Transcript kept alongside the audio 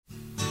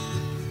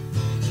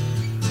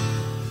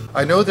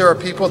I know there are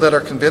people that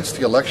are convinced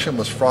the election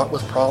was fraught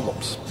with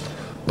problems,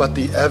 but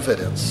the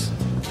evidence,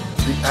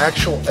 the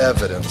actual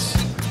evidence,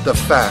 the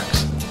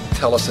facts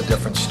tell us a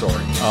different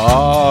story.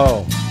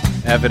 Oh,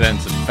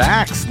 evidence and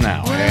facts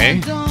now,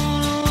 eh?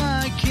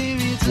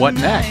 What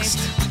next?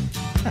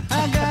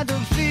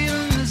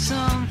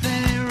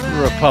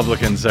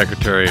 Republican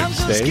Secretary of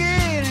State.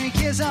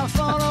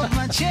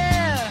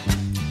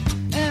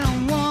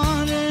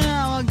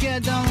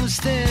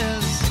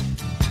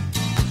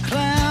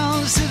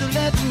 Clowns to the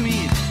left of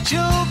me,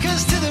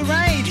 jokers to the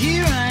right.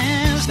 Here I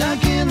am,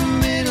 stuck in the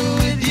middle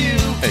with you.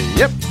 Hey,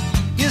 yep.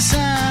 Yes,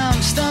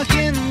 I'm stuck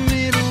in the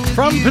middle with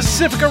From you.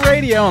 Pacifica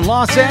Radio in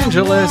Los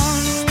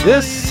Angeles,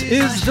 this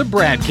is the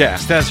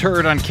BradCast, as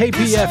heard on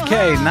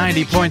KPFK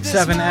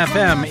 90.7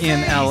 FM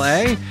in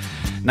LA,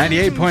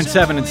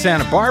 98.7 in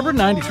Santa Barbara,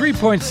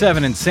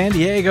 93.7 in San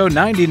Diego,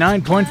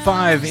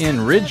 99.5 in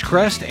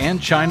Ridgecrest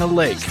and China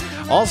Lake.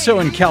 Also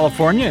in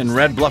California, in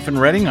Red Bluff and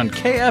Redding on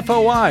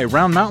KFOI,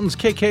 Round Mountains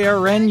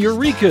KKRN,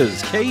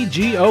 Eureka's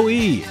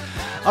KGOE.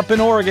 Up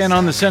in Oregon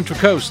on the Central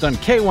Coast on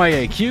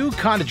KYAQ,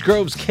 Cottage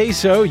Grove's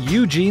KSO,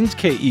 Eugene's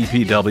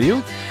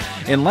KEPW.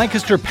 In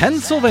Lancaster,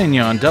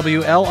 Pennsylvania on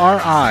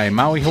WLRI,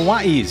 Maui,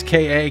 Hawaii's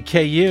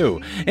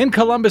KAKU. In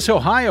Columbus,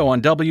 Ohio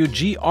on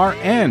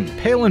WGRN,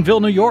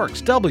 Palinville, New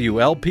York's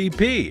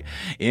WLPP.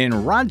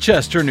 In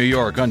Rochester, New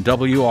York on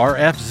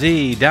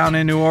WRFZ. Down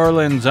in New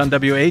Orleans on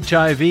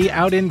WHIV.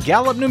 Out in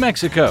Gallup, New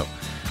Mexico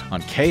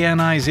on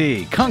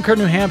KNIZ, Concord,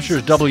 New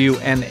Hampshire's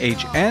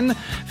WNHN,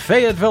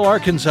 Fayetteville,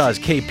 Arkansas's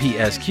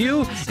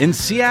KPSQ, in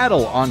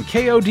Seattle on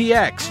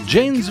KODX,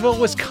 Janesville,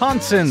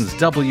 Wisconsin's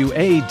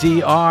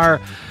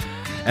WADR,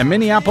 and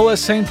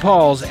Minneapolis, St.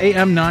 Paul's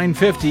AM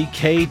 950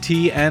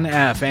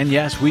 KTNF. And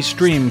yes, we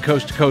stream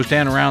coast to coast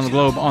and around the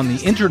globe on the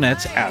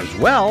internets as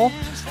well.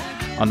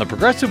 On the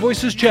Progressive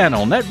Voices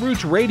channel,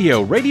 Netroots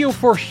Radio, Radio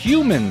for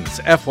Humans,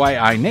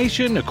 FYI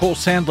Nation,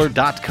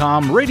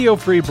 NicoleSandler.com, Radio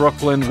Free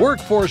Brooklyn,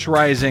 Workforce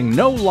Rising,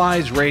 No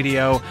Lies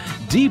Radio,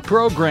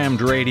 Deprogrammed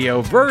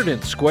Radio,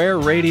 Verdant Square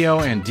Radio,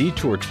 and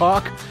Detour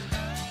Talk.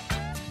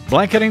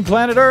 Blanketing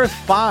Planet Earth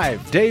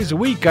 5 days a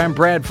week. I'm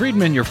Brad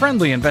Friedman, your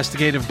friendly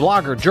investigative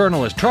blogger,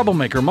 journalist,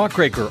 troublemaker,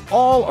 muckraker,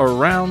 all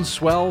around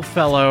swell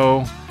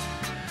fellow.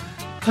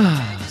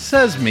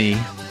 Says me.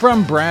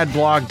 From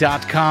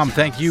BradBlog.com,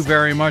 thank you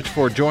very much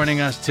for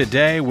joining us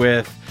today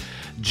with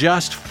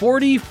just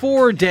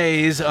 44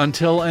 days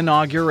until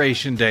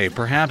Inauguration Day,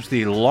 perhaps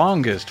the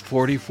longest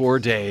 44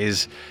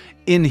 days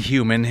in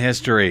human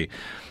history.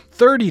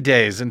 30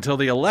 days until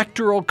the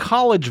Electoral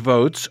College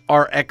votes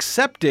are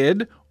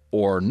accepted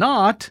or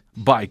not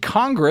by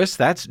Congress.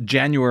 That's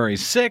January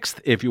 6th,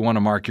 if you want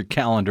to mark your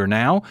calendar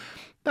now.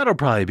 That'll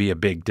probably be a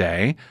big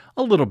day.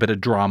 A little bit of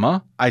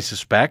drama, I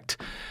suspect.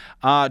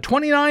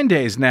 29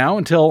 days now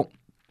until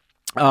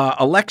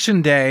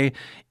Election Day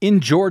in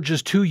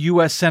Georgia's 2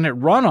 U.S. Senate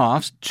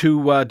runoffs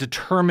to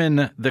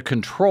determine the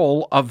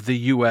control of the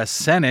U.S.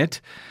 Senate.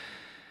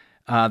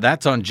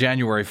 That's on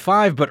January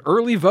 5, but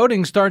early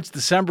voting starts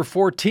December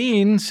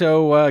 14,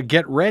 so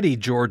get ready,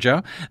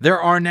 Georgia.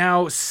 There are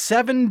now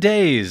 7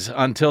 days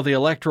until the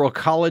Electoral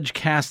College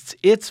casts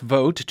its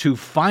vote to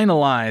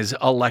finalize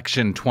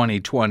election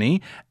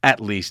 2020,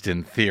 at least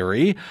in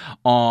theory,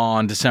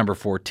 on December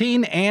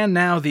 14, and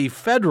now the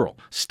federal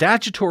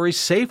statutory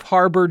safe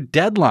harbor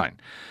deadline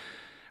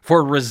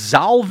for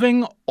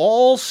resolving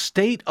all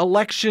state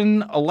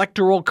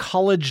electoral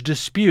college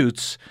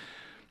disputes.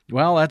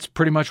 Well, that's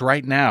pretty much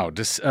right now.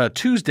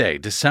 Tuesday,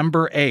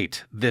 December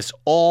 8th. This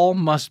all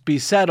must be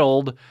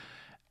settled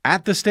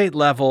at the state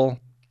level,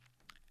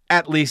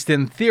 at least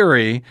in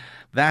theory.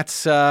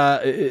 That's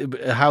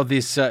how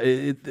this.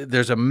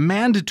 There's a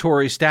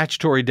mandatory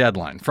statutory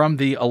deadline from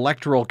the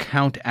Electoral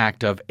Count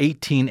Act of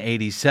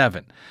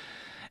 1887.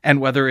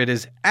 And whether it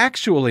is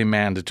actually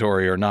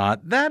mandatory or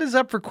not, that is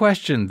up for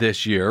question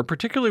this year,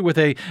 particularly with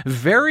a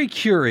very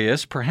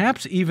curious,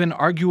 perhaps even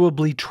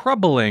arguably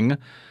troubling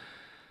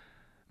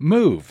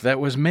move that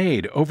was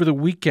made over the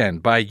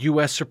weekend by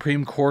U.S.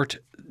 Supreme Court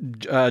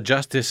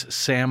Justice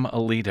Sam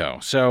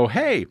Alito. So,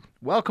 hey,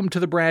 welcome to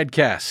the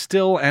BradCast.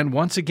 Still and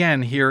once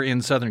again here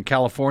in Southern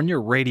California,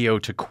 radio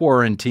to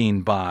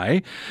quarantine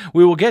by.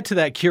 We will get to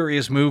that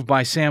curious move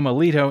by Sam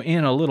Alito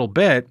in a little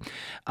bit.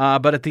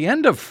 But at the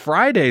end of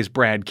Friday's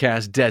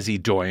BradCast, Desi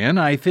Doyen,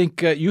 I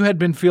think you had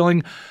been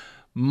feeling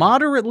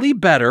moderately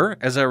better,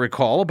 as I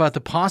recall, about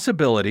the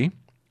possibility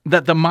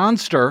that the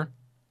monster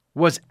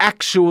was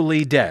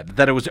actually dead,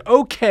 that it was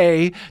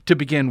okay to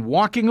begin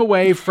walking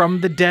away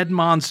from the dead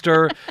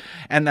monster,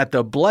 and that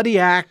the bloody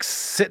axe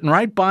sitting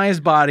right by his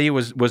body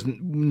was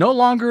no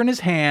longer in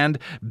his hand,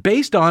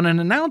 based on an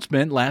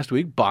announcement last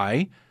week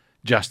by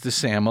Justice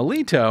Sam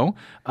Alito.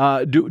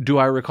 Do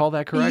I recall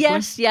that correctly?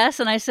 Yes,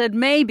 and I said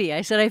maybe.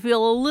 I said I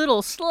feel a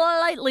little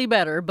slightly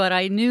better, but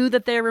I knew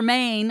that there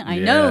remain,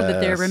 know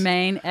that there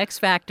remain X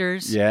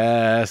factors.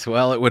 Yes,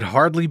 well, it would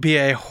hardly be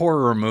a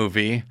horror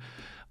movie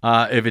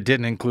if it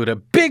didn't include a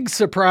big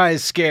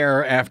surprise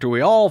scare after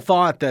we all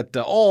thought that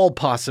all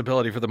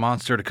possibility for the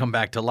monster to come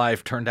back to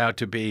life turned out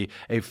to be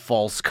a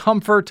false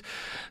comfort.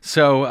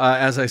 So,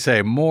 as I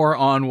say, more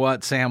on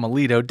what Sam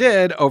Alito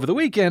did over the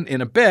weekend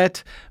in a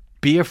bit.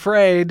 Be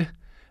afraid.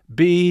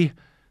 Be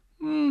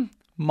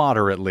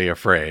moderately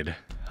afraid.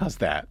 How's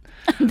that?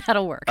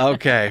 That'll work.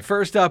 Okay.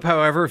 First up,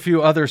 however, a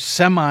few other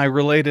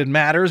semi-related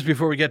matters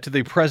before we get to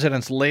the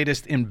president's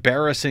latest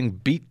embarrassing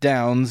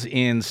beatdowns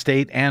in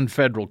state and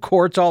federal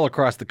courts all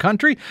across the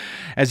country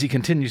as he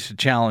continues to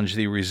challenge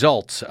the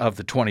results of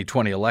the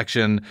 2020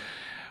 election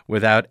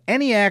without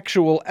any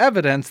actual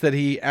evidence that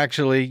he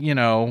actually,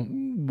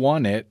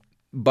 won it.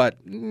 But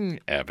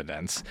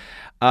evidence.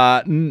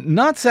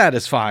 Not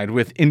satisfied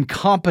with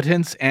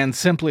incompetence and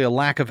simply a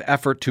lack of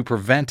effort to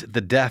prevent the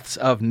deaths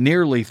of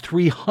nearly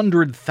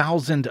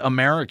 300,000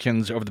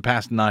 Americans over the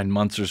past 9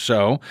 months or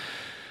so,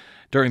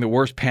 during the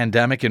worst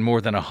pandemic in more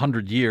than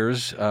 100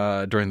 years,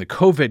 during the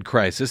COVID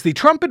crisis, the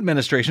Trump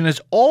administration is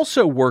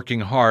also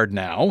working hard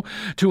now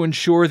to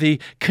ensure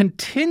the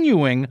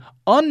continuing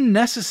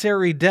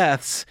unnecessary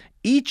deaths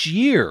each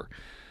year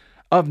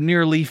of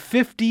nearly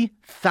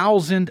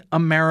 50,000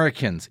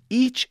 Americans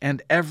each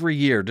and every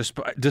year,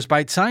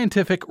 despite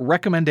scientific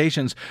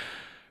recommendations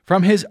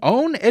from his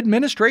own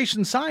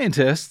administration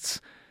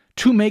scientists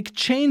to make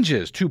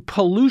changes to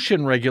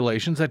pollution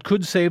regulations that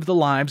could save the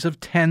lives of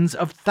tens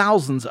of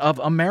thousands of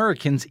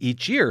Americans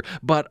each year.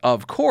 But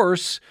of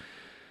course,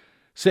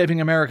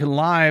 saving American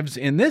lives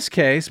in this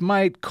case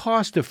might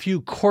cost a few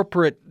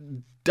corporate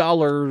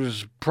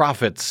dollars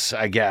profits,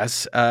 I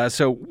guess.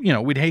 So,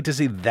 we'd hate to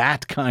see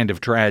that kind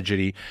of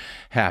tragedy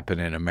happen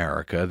in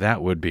America.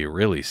 That would be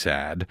really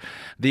sad.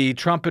 The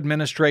Trump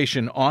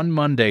administration on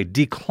Monday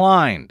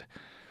declined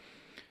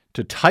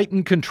to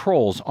tighten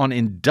controls on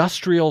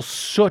industrial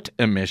soot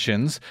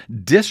emissions,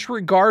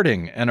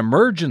 disregarding an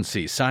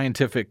emergency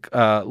scientific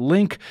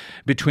link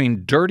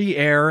between dirty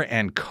air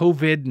and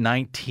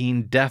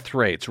COVID-19 death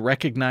rates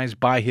recognized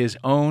by his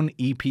own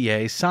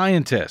EPA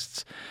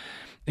scientists.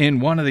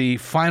 In one of the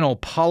final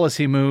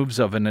policy moves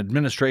of an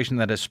administration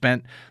that has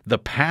spent the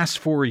past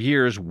 4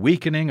 years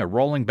weakening or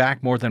rolling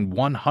back more than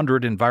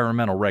 100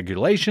 environmental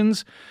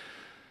regulations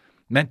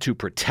meant to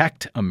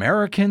protect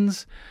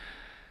Americans,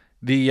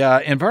 the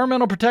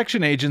Environmental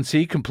Protection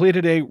Agency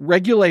completed a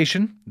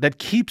regulation that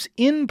keeps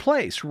in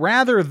place,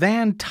 rather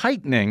than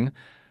tightening,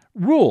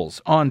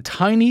 rules on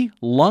tiny,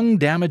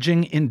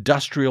 lung-damaging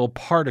industrial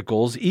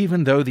particles,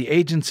 even though the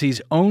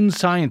agency's own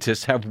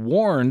scientists have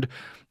warned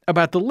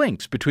about the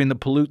links between the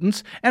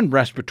pollutants and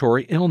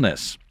respiratory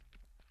illness.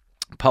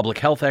 Public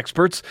health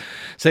experts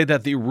say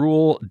that the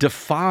rule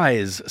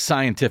defies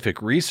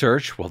scientific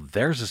research. Well,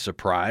 there's a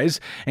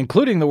surprise,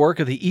 including the work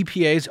of the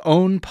EPA's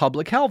own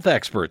public health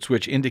experts,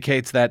 which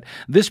indicates that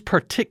this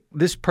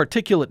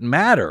particulate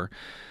matter,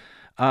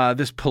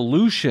 this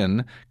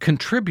pollution,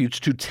 contributes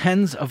to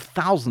tens of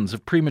thousands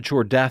of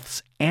premature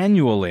deaths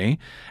annually,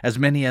 as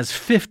many as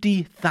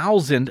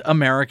 50,000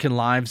 American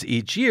lives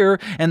each year,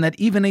 and that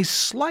even a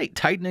slight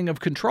tightening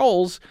of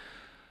controls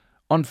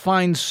on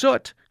fine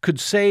soot could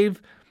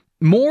save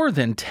more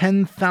than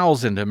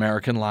 10,000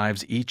 American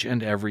lives each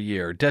and every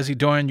year. Desi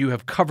Doyen, you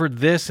have covered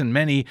this and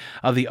many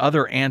of the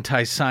other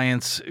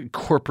anti-science,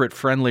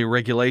 corporate-friendly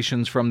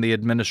regulations from the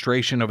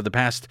administration over the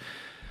past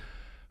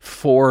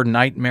 4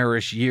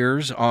 nightmarish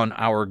years on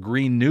our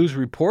Green News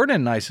Report,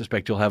 and I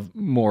suspect you'll have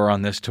more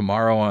on this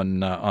tomorrow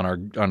on our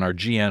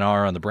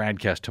GNR on the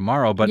BradCast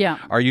tomorrow. But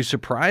Are you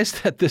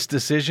surprised at this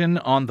decision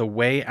on the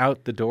way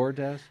out the door,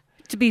 Des?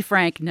 To be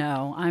frank,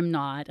 no, I'm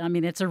not. I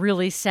mean, it's a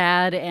really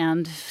sad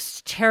and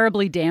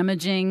terribly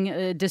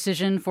damaging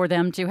decision for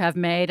them to have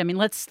made. I mean,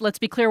 let's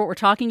be clear what we're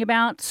talking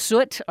about.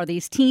 Soot are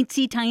these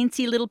teensy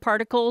tiny little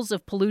particles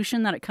of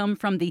pollution that come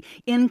from the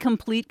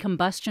incomplete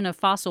combustion of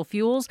fossil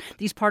fuels.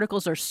 These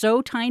particles are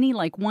so tiny,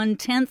 like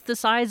 1/10 the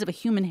size of a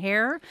human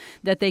hair,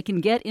 that they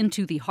can get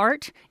into the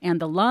heart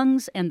and the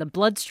lungs and the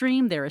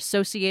bloodstream. They're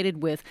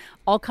associated with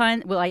all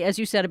kinds, as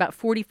you said, about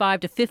 45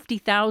 to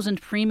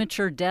 50,000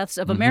 premature deaths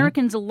of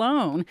Americans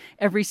alone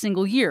every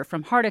single year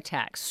from heart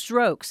attacks,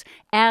 strokes,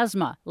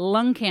 asthma,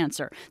 lung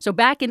cancer. So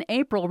back in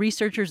April,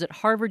 researchers at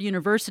Harvard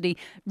University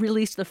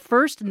released the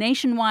first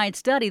nationwide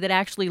study that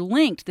actually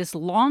linked this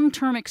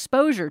long-term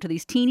exposure to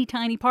these teeny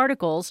tiny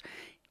particles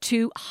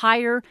to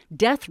higher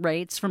death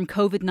rates from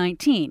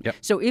COVID-19. Yep.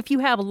 So if you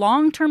have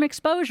long-term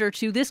exposure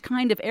to this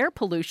kind of air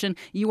pollution,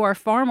 you are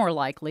far more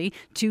likely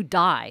to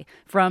die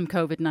from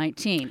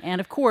COVID-19.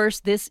 And of course,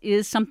 this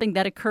is something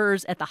that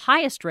occurs at the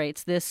highest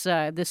rates, this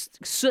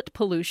soot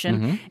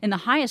pollution in the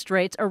highest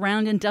rates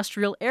around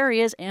industrial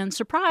areas. And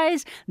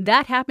surprise,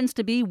 that happens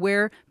to be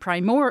where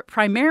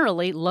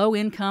primarily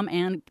low-income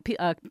and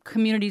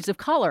communities of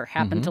color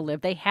happen to live.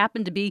 They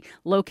happen to be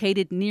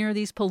located near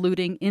these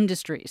polluting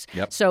industries.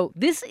 Yep. So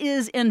this This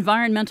is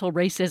environmental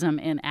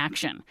racism in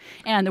action.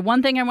 And the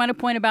one thing I want to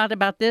point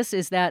about this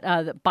is that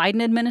the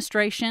Biden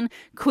administration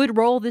could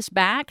roll this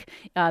back.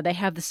 They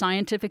have the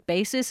scientific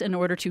basis in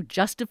order to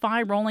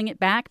justify rolling it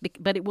back,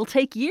 but it will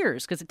take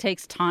years because it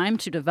takes time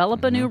to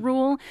develop a new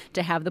rule,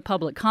 to have the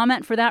public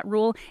comment for that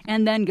rule,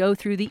 and then go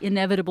through the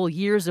inevitable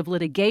years of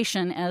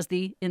litigation as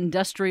the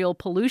industrial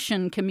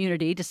pollution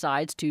community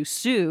decides to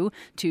sue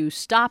to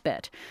stop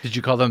it. Did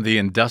you call them the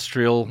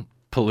industrial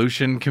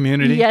pollution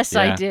community? Yes,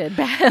 yeah. I did.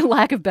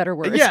 Lack of better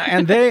words. Yeah,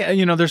 and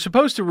they're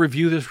supposed to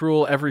review this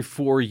rule every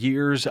 4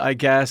 years, I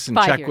guess, and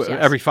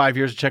every 5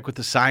 years, check with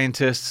the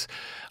scientists.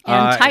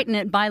 And tighten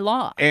it by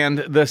law. And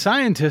the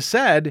scientists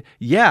said,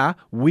 yeah,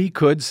 we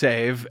could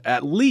save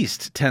at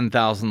least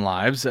 10,000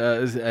 lives.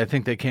 I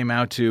think they came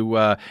out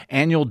to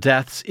annual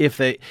deaths if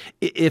the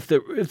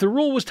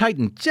rule was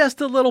tightened just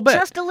a little bit.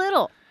 Just a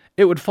little.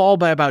 It would fall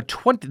by about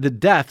 20. The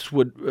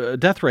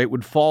death rate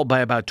would fall by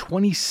about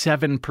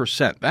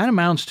 27%. That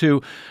amounts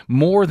to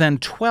more than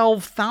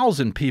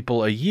 12,000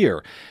 people a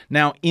year.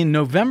 Now, in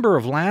November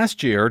of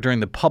last year, during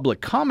the public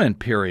comment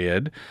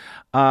period,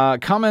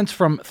 comments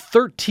from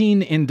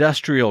 13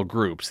 industrial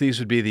groups. These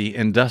would be the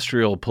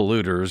industrial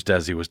polluters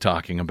Desi was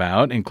talking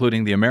about,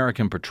 including the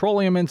American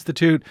Petroleum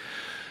Institute,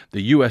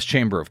 the U.S.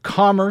 Chamber of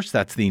Commerce.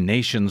 That's the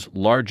nation's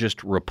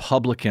largest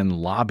Republican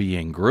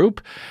lobbying group.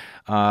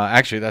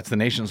 Actually, that's the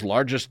nation's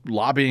largest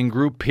lobbying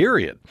group,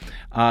 period.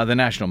 The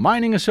National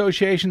Mining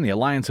Association, the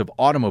Alliance of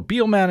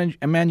Automobile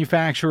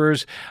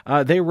Manufacturers,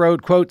 they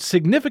wrote, quote,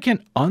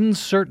 significant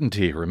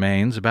uncertainty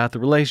remains about the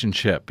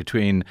relationship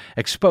between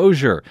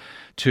exposure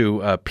to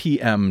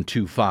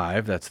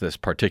PM2.5, that's this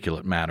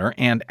particulate matter,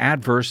 and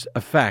adverse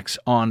effects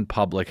on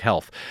public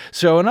health.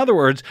 So, in other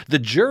words, the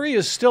jury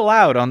is still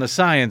out on the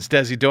science,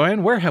 Desi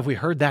Doyen. Where have we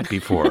heard that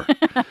before?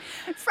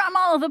 From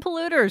all of the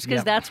polluters,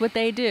 because that's what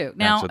they do.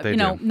 Now,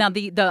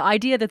 the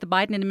idea that the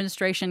Biden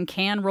administration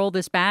can roll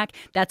this back,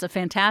 that's a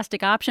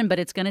fantastic option, but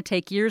it's going to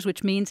take years,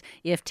 which means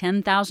if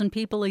 10,000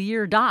 people a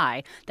year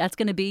die, that's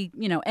going to be,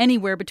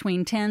 anywhere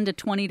between 10 to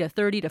 20 to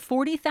 30 to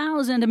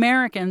 40,000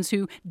 Americans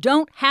who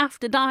don't have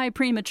to die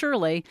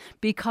prematurely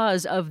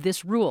because of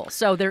this rule.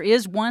 So there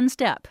is one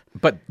step.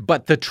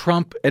 But the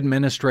Trump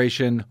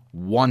administration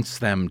wants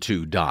them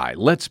to die.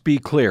 Let's be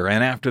clear.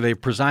 And after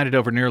they've presided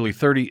over nearly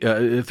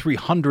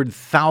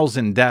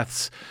 300,000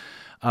 deaths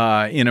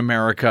in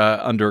America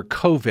under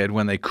COVID,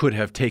 when they could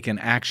have taken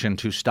action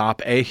to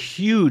stop a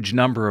huge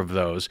number of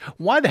those,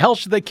 why the hell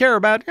should they care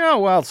about,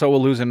 so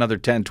we'll lose another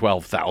 10,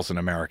 12,000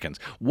 Americans.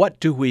 What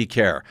do we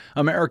care?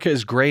 America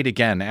is great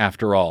again,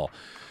 after all.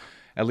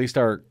 At least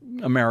our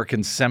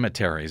American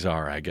cemeteries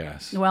are, I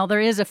guess. Well, there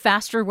is a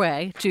faster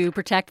way to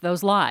protect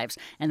those lives,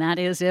 and that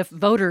is if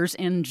voters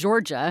in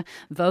Georgia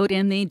vote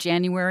in the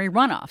January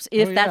runoffs.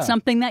 If that's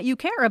something that you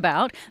care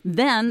about,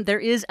 then there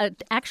is an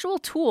actual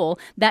tool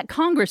that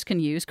Congress can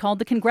use called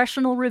the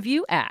Congressional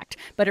Review Act.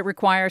 But it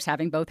requires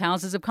having both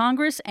houses of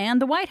Congress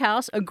and the White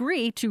House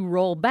agree to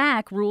roll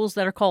back rules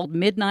that are called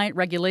midnight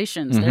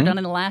regulations. They're done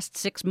in the last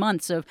 6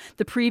 months of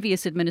the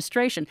previous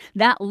administration.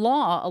 That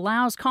law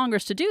allows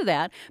Congress to do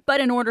that,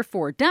 but in order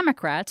for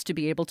Democrats to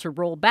be able to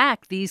roll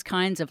back these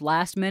kinds of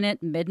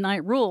last-minute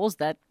midnight rules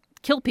that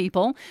kill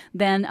people,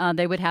 then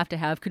they would have to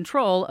have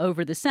control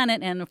over the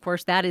Senate. And, of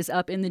course, that is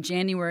up in the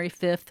January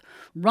 5th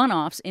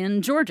runoffs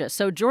in Georgia.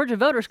 So Georgia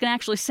voters can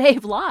actually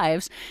save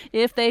lives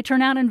if they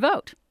turn out and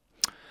vote.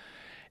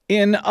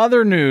 In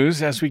other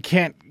news, as we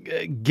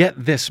can't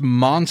get this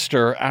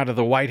monster out of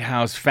the White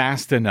House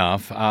fast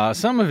enough,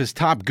 some of his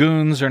top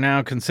goons are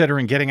now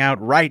considering getting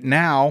out right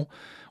now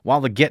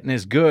while the getting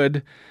is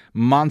good.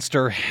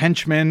 Monster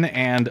henchman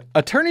and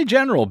Attorney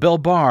General Bill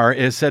Barr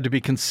is said to be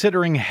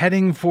considering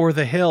heading for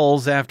the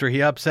hills after he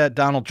upset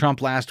Donald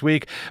Trump last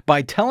week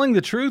by telling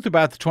the truth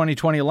about the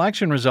 2020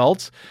 election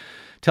results,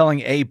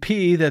 telling AP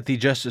that the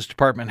Justice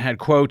Department had,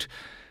 quote,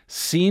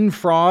 seen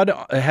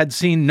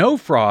no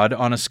fraud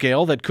on a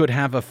scale that could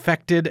have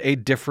affected a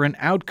different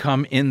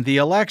outcome in the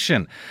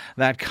election.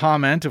 That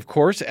comment, of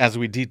course, as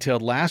we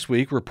detailed last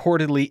week,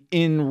 reportedly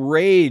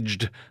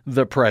enraged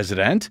the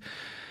president.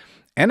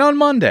 And on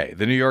Monday,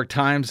 the New York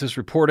Times is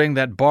reporting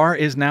that Barr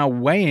is now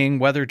weighing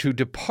whether to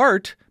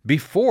depart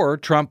before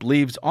Trump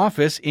leaves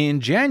office in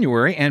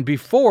January and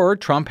before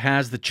Trump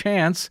has the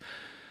chance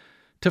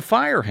to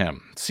fire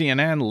him.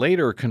 CNN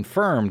later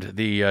confirmed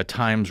the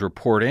Times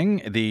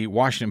reporting. The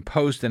Washington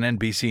Post and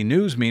NBC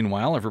News,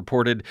 meanwhile, have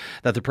reported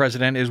that the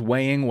president is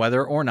weighing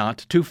whether or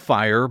not to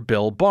fire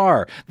Bill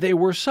Barr. They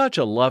were such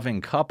a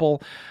loving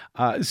couple,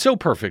 so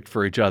perfect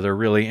for each other,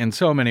 really, in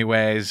so many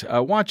ways.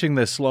 Watching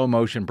this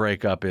slow-motion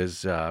breakup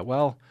is,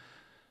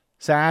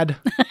 sad.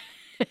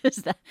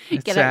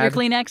 Get out your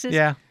Kleenexes?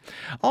 Yeah.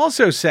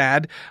 Also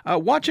sad,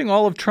 watching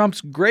all of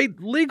Trump's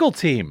great legal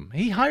team.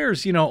 He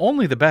hires,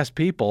 only the best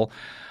people,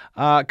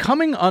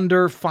 coming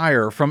under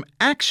fire from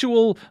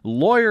actual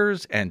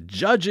lawyers and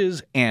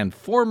judges and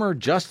former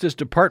Justice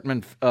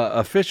Department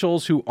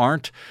officials who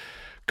aren't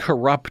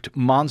corrupt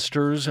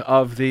monsters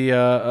of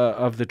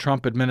the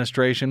Trump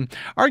administration,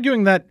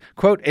 arguing that,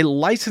 quote, a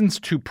license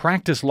to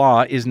practice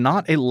law is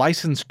not a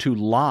license to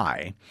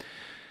lie.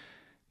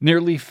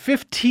 Nearly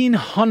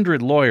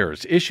 1,500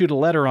 lawyers issued a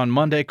letter on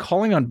Monday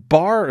calling on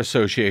bar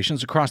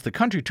associations across the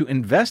country to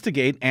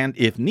investigate and,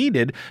 if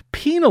needed,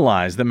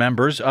 penalize the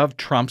members of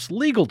Trump's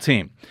legal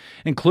team,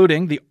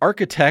 including the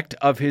architect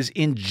of his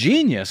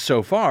ingenious,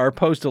 so far,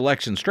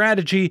 post-election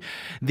strategy,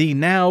 the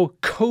now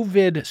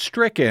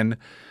COVID-stricken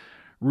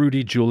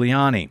Rudy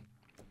Giuliani.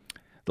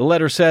 The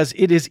letter says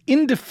it is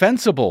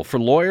indefensible for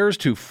lawyers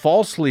to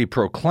falsely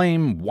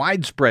proclaim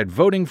widespread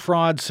voting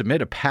fraud,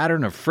 submit a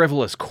pattern of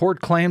frivolous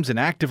court claims, and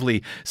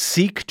actively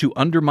seek to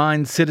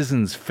undermine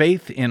citizens'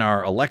 faith in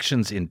our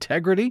elections'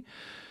 integrity.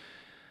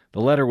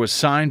 The letter was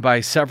signed by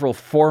several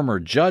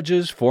former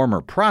judges, former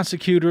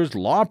prosecutors,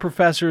 law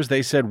professors.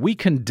 They said, "We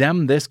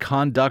condemn this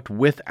conduct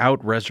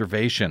without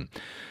reservation."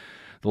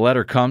 The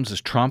letter comes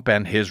as Trump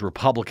and his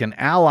Republican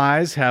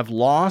allies have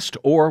lost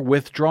or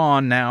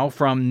withdrawn now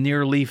from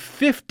nearly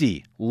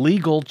 50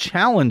 legal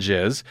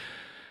challenges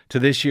to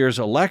this year's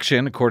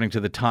election, according to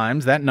the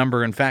Times. That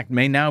number, in fact,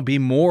 may now be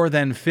more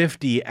than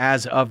 50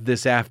 as of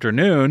this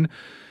afternoon.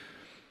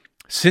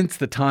 Since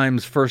the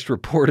Times first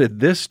reported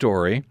this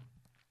story,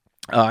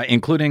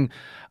 including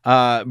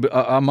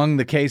among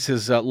the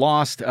cases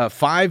lost,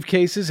 5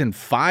 cases in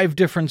 5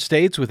 different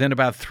states within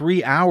about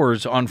 3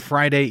 hours on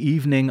Friday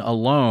evening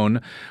alone.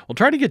 We'll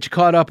try to get you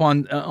caught up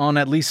on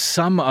at least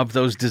some of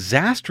those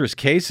disastrous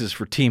cases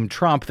for Team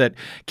Trump that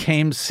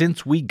came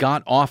since we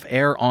got off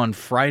air on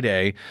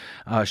Friday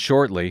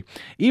shortly.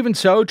 Even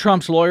so,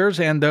 Trump's lawyers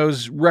and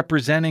those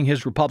representing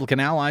his Republican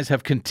allies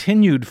have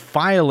continued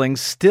filing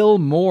still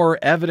more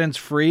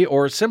evidence-free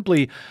or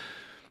simply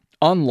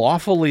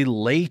unlawfully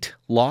late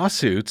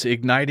lawsuits,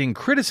 igniting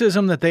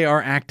criticism that they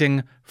are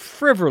acting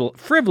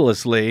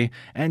frivolously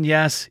and,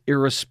 yes,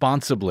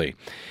 irresponsibly.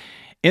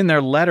 In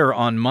their letter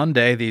on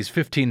Monday, these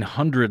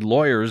 1,500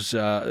 lawyers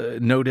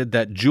noted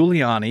that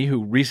Giuliani,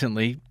 who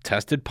recently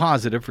tested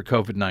positive for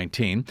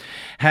COVID-19,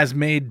 has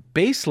made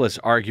baseless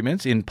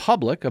arguments in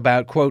public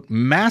about, quote,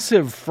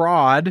 massive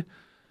fraud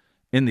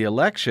in the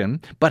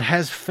election, but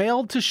has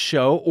failed to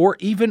show or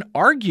even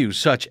argue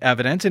such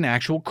evidence in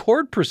actual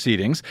court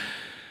proceedings,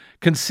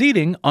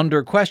 conceding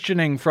under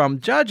questioning from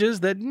judges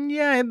that,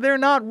 they're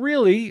not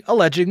really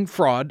alleging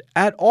fraud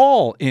at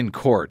all in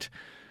court.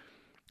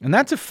 And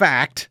that's a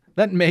fact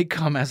that may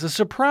come as a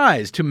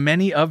surprise to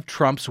many of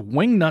Trump's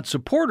wingnut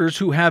supporters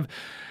who have,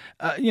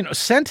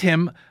 sent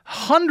him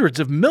hundreds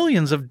of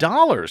millions of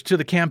dollars to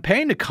the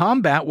campaign to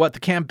combat what the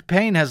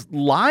campaign has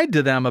lied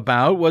to them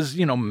about was,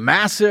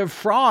 massive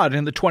fraud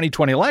in the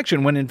 2020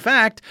 election, when in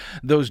fact,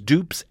 those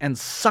dupes and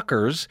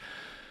suckers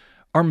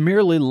are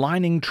merely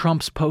lining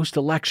Trump's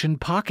post-election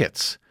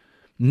pockets.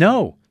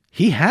 No,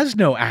 he has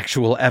no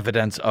actual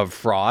evidence of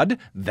fraud.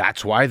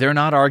 That's why they're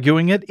not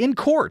arguing it in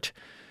court.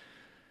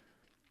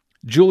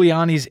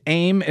 Giuliani's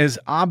aim is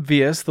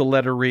obvious, the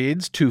letter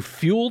reads, to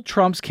fuel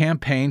Trump's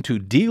campaign to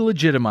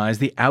delegitimize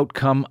the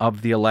outcome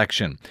of the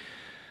election.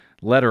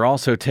 The letter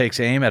also takes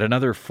aim at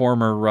another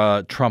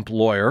former Trump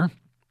lawyer.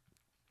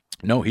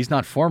 No, he's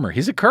not former.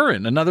 He's a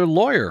current, another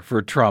lawyer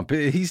for Trump.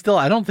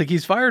 I don't think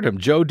he's fired him.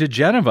 Joe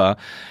DeGeneva,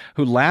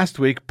 who last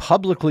week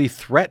publicly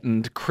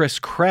threatened Chris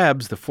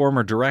Krebs, the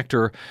former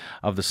director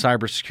of the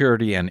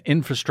Cybersecurity and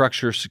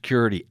Infrastructure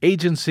Security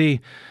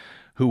Agency,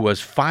 who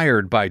was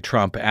fired by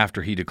Trump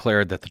after he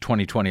declared that the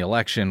 2020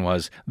 election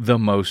was the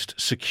most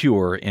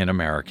secure in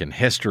American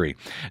history.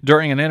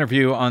 During an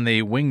interview on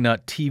the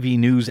wingnut TV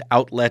news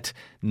outlet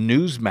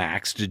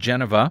Newsmax,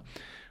 DeGeneva,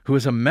 who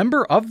is a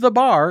member of the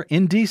bar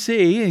in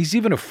D.C., he's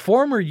even a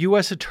former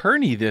U.S.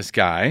 attorney, this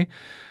guy,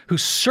 who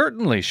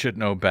certainly should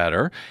know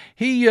better.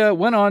 He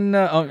went on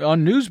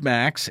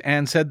Newsmax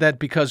and said that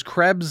because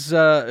Krebs,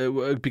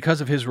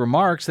 because of his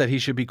remarks, that he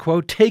should be,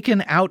 quote,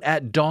 taken out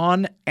at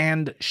dawn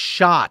and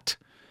shot.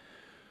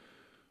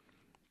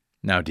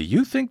 Now, do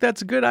you think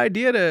that's a good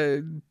idea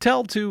to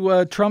tell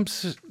to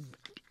Trump's,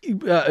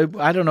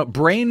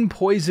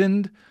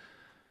 brain-poisoned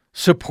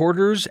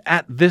supporters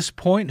at this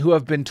point who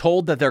have been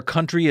told that their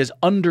country is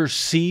under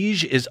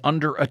siege, is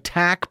under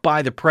attack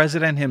by the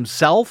president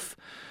himself?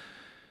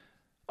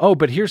 Oh,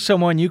 but here's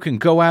someone you can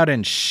go out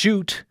and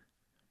shoot.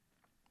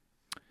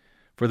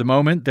 For the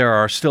moment, there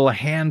are still a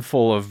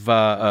handful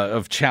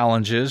of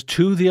challenges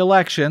to the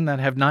election that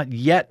have not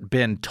yet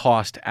been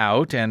tossed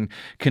out and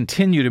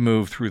continue to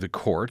move through the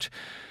court,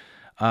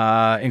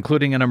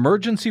 including an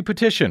emergency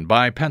petition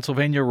by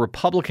Pennsylvania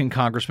Republican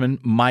Congressman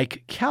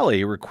Mike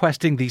Kelly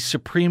requesting the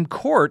Supreme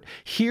Court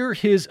hear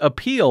his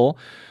appeal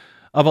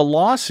of a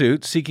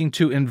lawsuit seeking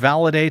to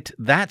invalidate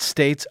that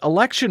state's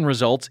election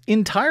results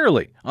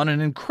entirely on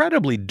an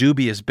incredibly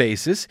dubious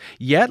basis.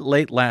 Yet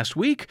late last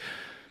week,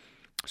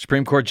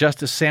 Supreme Court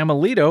Justice Sam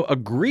Alito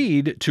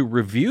agreed to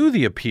review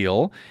the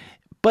appeal,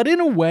 but in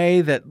a way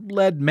that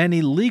led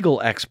many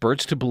legal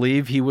experts to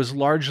believe he was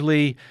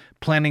largely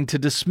planning to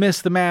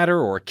dismiss the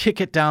matter or kick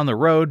it down the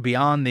road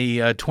beyond the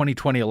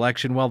 2020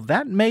 election. Well,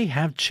 that may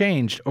have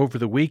changed over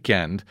the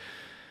weekend.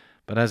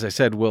 But as I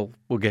said, we'll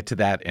get to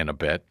that in a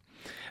bit.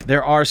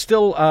 There are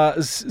still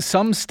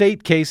some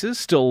state cases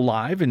still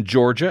alive in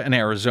Georgia and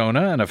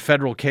Arizona, and a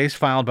federal case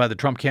filed by the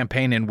Trump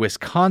campaign in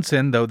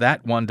Wisconsin, though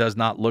that one does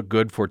not look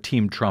good for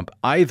Team Trump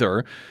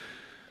either.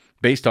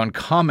 Based on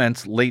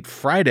comments late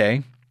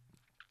Friday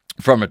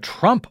from a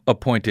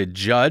Trump-appointed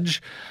judge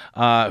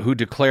who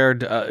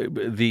declared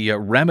the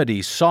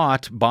remedy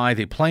sought by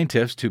the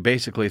plaintiffs to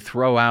basically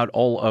throw out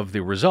all of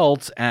the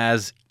results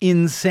as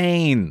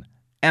insane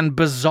and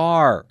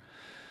bizarre.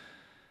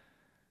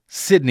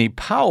 Sidney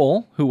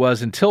Powell, who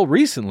was until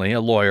recently a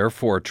lawyer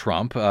for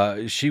Trump,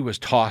 she was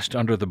tossed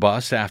under the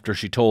bus after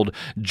she told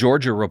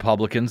Georgia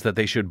Republicans that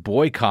they should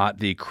boycott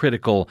the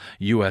critical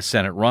U.S.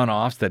 Senate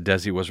runoffs that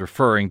Desi was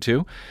referring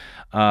to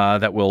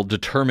that will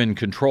determine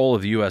control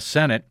of the U.S.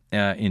 Senate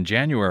in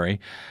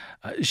January.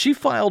 She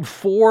filed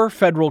 4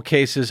 federal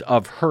cases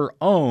of her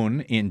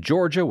own in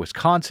Georgia,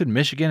 Wisconsin,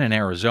 Michigan, and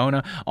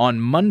Arizona. On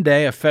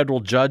Monday, a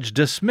federal judge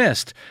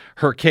dismissed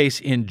her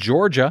case in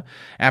Georgia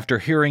after a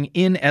hearing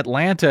in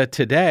Atlanta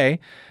today,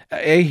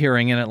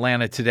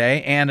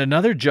 and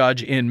another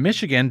judge in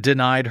Michigan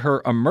denied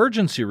her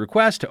emergency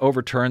request to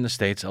overturn the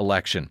state's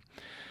election.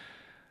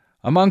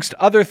 Amongst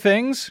other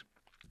things,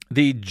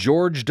 the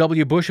George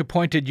W.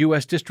 Bush-appointed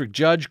U.S. District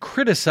Judge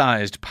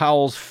criticized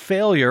Powell's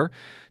failure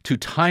to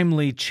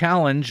timely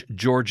challenge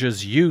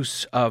Georgia's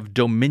use of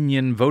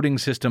Dominion voting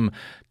system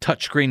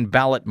touchscreen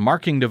ballot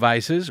marking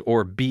devices,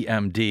 or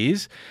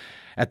BMDs,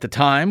 at the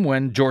time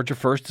when Georgia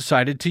first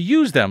decided to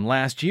use them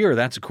last year.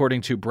 That's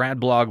according to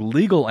BradBlog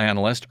legal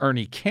analyst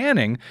Ernie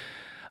Canning.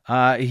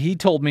 He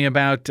told me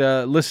about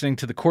listening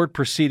to the court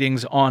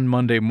proceedings on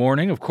Monday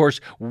morning. Of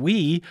course,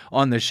 we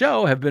on the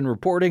show have been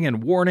reporting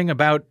and warning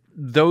about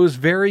those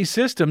very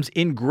systems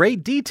in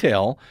great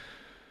detail,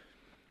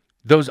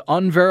 those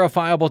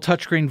unverifiable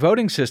touchscreen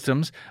voting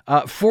systems,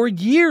 for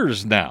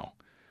years now.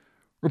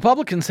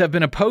 Republicans have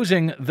been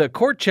opposing the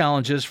court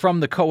challenges from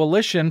the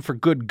Coalition for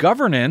Good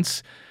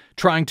Governance,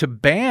 trying to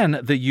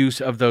ban the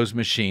use of those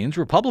machines.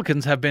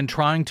 Republicans have been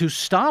trying to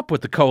stop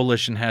what the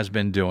coalition has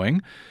been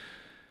doing.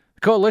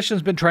 The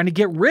coalition's been trying to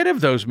get rid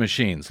of those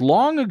machines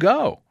long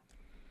ago.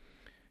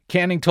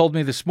 Canning told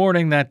me this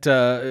morning that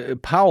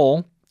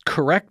Powell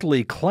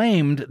correctly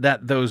claimed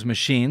that those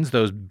machines,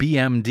 those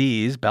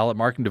BMDs, ballot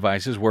marking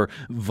devices, were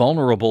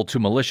vulnerable to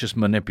malicious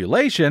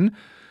manipulation,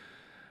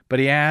 but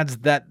he adds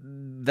that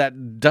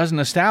that doesn't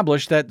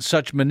establish that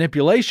such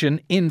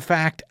manipulation, in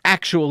fact,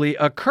 actually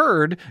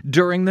occurred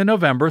during the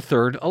November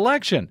 3rd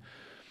election.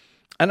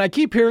 And I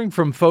keep hearing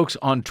from folks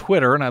on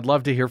Twitter, and I'd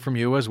love to hear from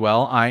you as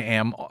well.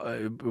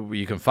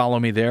 You can follow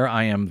me there.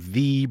 I am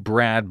the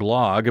Brad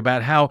Blog,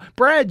 about how,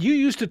 Brad, you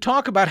used to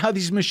talk about how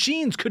these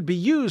machines could be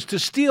used to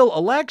steal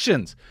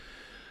elections.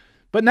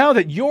 But now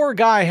that your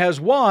guy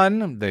has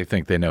won, they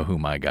think they know who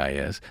my guy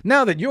is.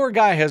 Now that your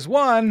guy has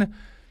won,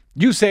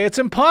 you say it's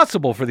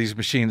impossible for these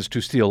machines to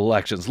steal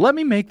elections. Let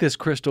me make this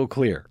crystal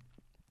clear.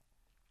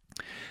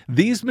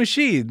 These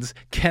machines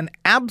can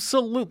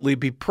absolutely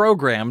be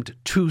programmed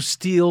to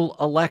steal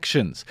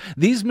elections.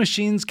 These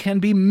machines can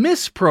be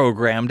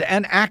misprogrammed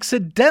and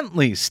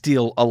accidentally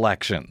steal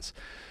elections.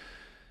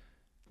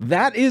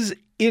 That is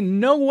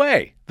in no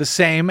way the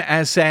same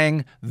as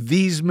saying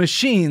these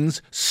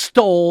machines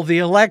stole the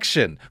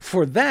election.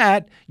 For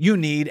that, you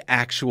need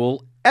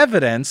actual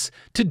evidence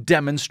to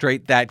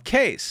demonstrate that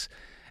case,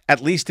 at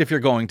least if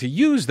you're going to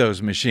use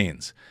those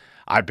machines.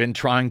 I've been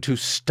trying to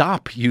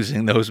stop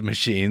using those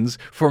machines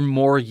for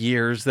more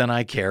years than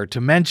I care to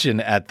mention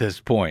at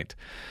this point.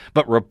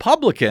 But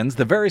Republicans,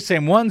 the very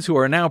same ones who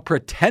are now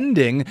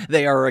pretending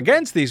they are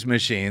against these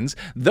machines,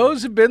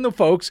 those have been the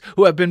folks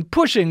who have been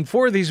pushing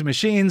for these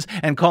machines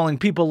and calling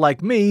people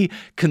like me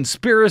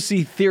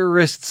conspiracy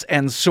theorists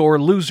and sore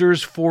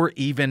losers for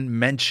even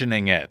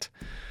mentioning it.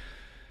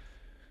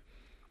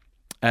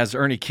 As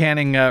Ernie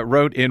Canning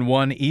wrote in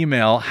one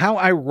email, how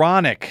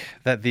ironic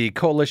that the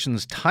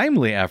coalition's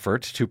timely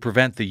effort to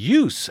prevent the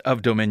use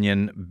of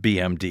Dominion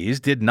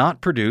BMDs did not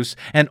produce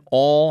an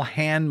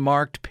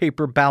all-hand-marked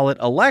paper ballot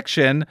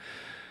election,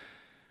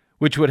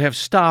 which would have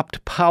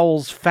stopped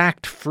Powell's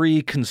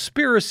fact-free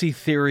conspiracy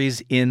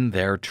theories in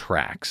their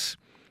tracks.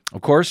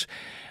 Of course,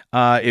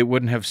 it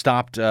wouldn't have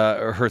stopped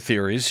her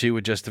theories. She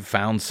would just have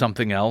found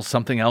something else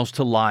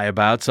to lie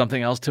about,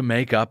 something else to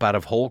make up out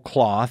of whole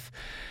cloth,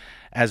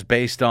 as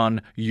based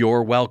on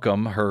You're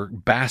Welcome, her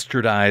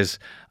bastardized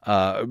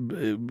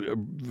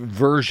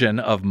version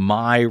of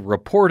my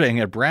reporting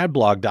at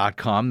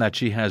bradblog.com that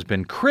she has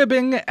been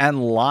cribbing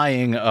and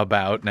lying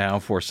about now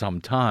for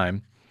some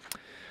time.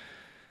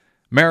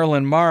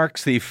 Marilyn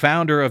Marks, the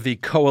founder of the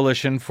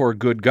Coalition for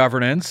Good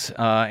Governance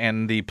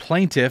and the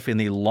plaintiff in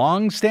the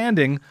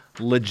long-standing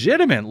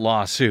legitimate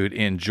lawsuit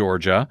in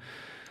Georgia,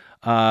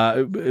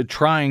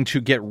 trying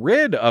to get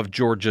rid of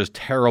Georgia's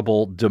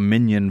terrible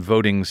Dominion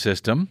voting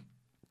system.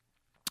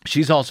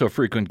 She's also a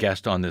frequent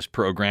guest on this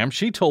program.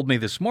 She told me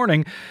this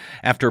morning,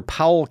 after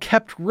Powell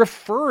kept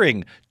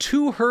referring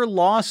to her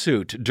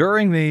lawsuit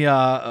during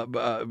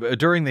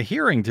the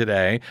hearing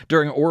today,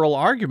 during oral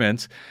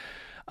arguments,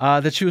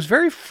 that she was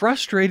very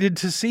frustrated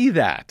to see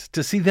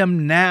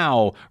them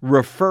now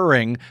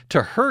referring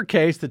to her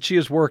case that she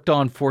has worked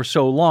on for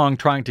so long,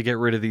 trying to get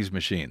rid of these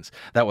machines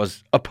that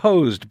was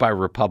opposed by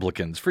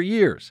Republicans for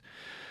years.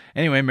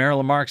 Anyway,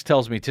 Marilyn Marks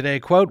tells me today,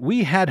 quote,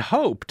 "We had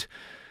hoped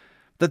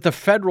that the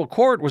federal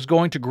court was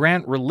going to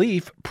grant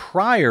relief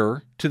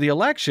prior to the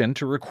election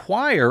to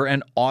require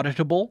an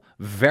auditable,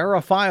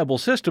 verifiable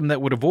system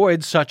that would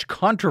avoid such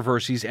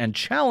controversies and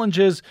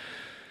challenges."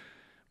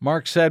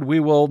 Mark said,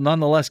 "We will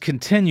nonetheless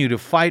continue to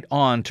fight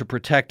on to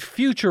protect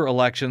future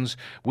elections.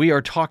 We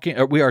are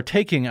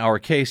taking our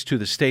case to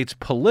the state's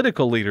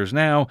political leaders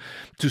now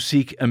to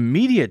seek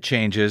immediate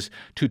changes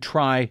to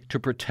try to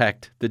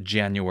protect the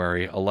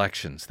January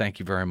elections." Thank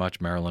you very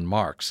much, Marilyn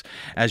Marks.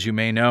 As you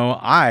may know,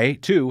 I,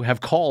 too,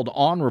 have called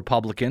on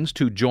Republicans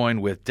to join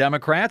with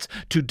Democrats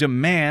to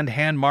demand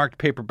hand-marked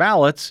paper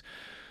ballots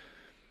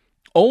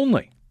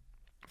only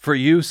for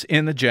use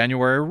in the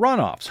January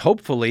runoffs.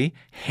 Hopefully,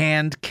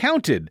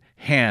 hand-counted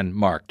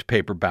hand-marked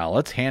paper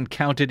ballots,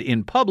 hand-counted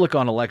in public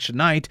on election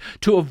night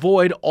to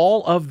avoid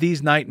all of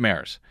these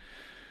nightmares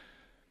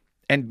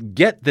and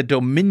get the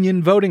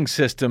Dominion voting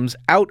systems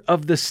out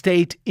of the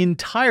state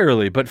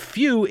entirely. But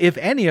few, if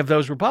any, of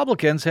those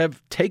Republicans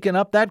have taken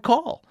up that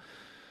call.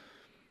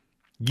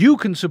 You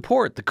can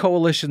support the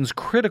coalition's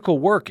critical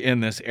work in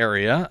this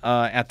area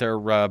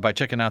by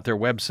checking out their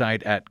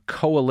website at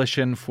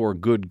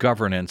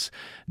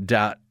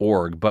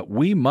coalitionforgoodgovernance.org. But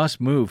we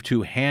must move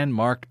to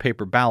hand-marked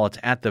paper ballots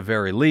at the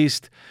very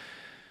least,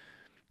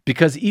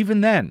 because even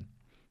then,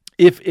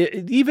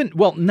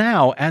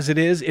 now as it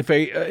is, if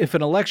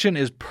an election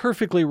is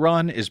perfectly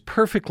run, is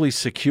perfectly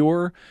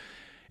secure,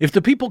 if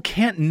the people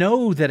can't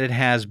know that it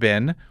has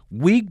been,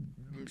 we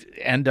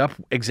end up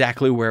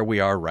exactly where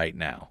we are right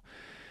now.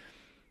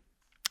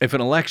 If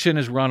an election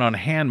is run on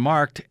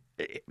hand-marked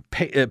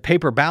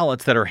paper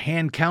ballots that are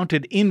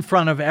hand-counted in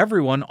front of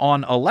everyone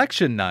on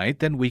election night,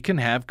 then we can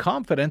have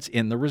confidence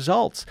in the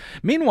results.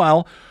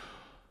 Meanwhile,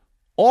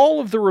 all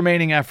of the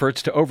remaining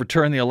efforts to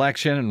overturn the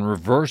election and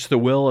reverse the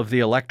will of the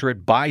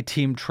electorate by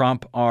Team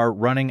Trump are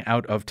running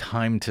out of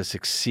time to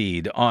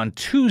succeed. On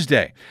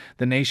Tuesday,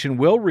 the nation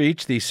will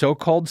reach the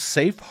so-called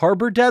safe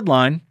harbor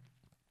deadline,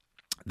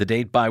 the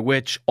date by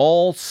which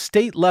all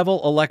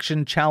state-level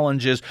election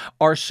challenges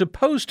are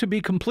supposed to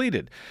be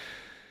completed.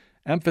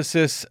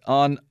 Emphasis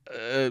on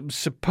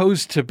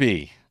supposed to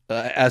be,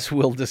 as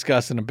we'll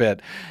discuss in a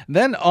bit.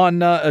 Then on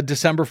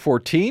December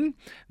 14,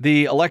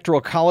 the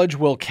Electoral College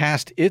will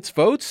cast its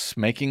votes,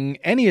 making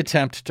any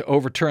attempt to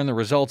overturn the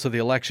results of the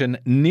election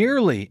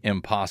nearly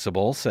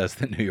impossible, says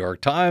the New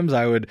York Times.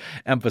 I would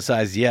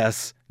emphasize,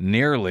 yes,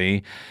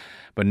 nearly.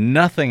 But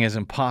nothing is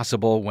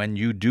impossible when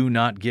you do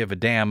not give a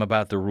damn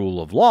about the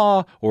rule of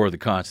law or the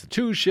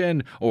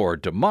Constitution or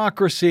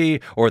democracy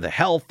or the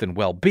health and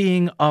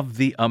well-being of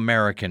the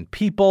American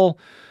people.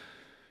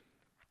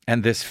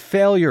 And this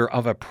failure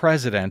of a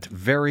president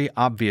very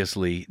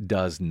obviously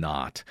does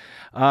not.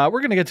 We're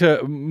going to get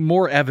to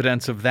more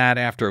evidence of that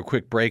after a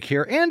quick break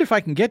here. And if I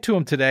can get to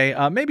them today,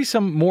 maybe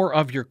some more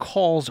of your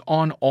calls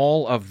on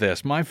all of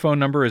this. My phone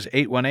number is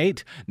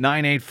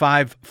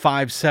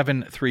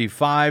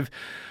 818-985-5735.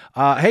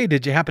 Hey,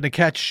 did you happen to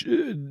catch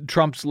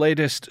Trump's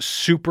latest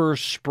super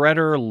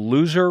spreader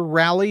loser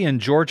rally in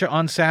Georgia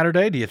on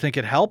Saturday? Do you think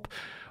it helped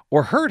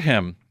or hurt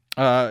him?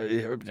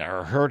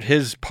 Or hurt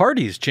his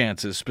party's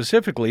chances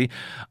specifically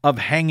of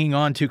hanging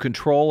on to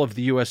control of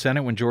the U.S.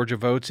 Senate when Georgia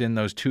votes in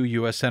those 2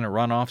 U.S. Senate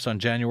runoffs on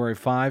January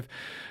 5?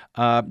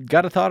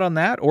 Got a thought on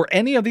that or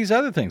any of these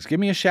other things? Give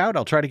me a shout.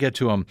 I'll try to get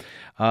to them,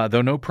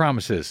 though no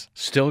promises.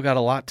 Still got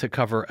a lot to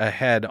cover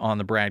ahead on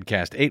the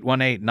BradCast.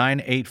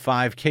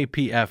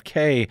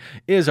 818-985-KPFK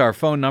is our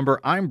phone number.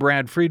 I'm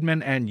Brad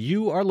Friedman, and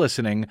you are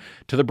listening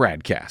to the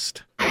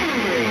BradCast.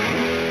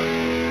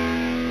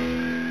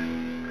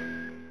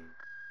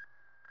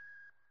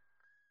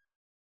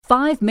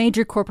 5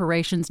 major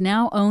corporations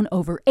now own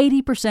over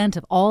 80%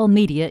 of all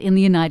media in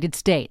the United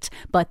States,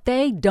 but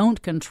they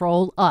don't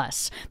control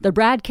us. The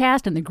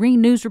BradCast and the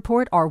Green News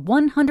Report are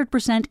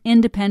 100%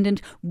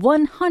 independent,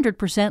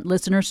 100%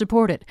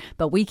 listener-supported.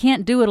 But we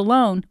can't do it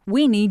alone.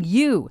 We need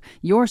you.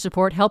 Your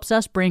support helps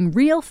us bring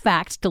real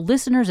facts to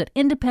listeners at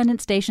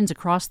independent stations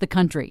across the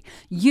country.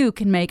 You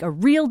can make a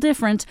real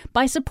difference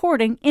by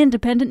supporting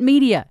independent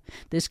media.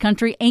 This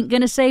country ain't going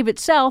to save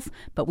itself,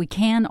 but we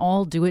can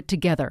all do it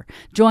together.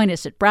 Join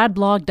us at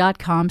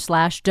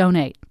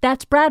bradblog.com/donate.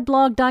 That's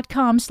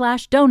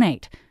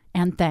bradblog.com/donate.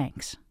 And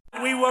thanks.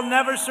 We will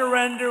never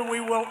surrender. We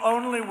will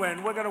only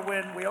win. We're going to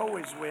win. We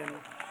always win.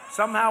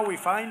 Somehow we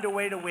find a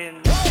way to win.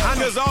 And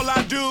that's all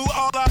I do.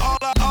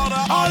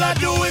 All I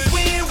do is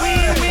win,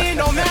 win, win.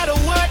 No matter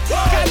what.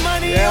 Got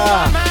money in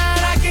my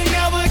mind. I can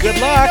never Good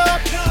get luck. it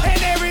up.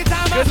 And every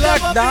time Good I luck,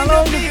 step up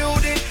Donald. in the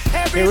building,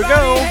 Here we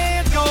go.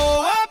 hands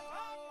go up.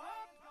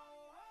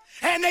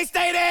 And they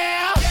stay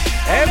there.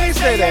 And they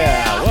stay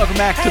there. Welcome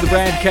back to the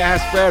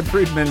BradCast. Brad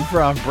Friedman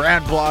from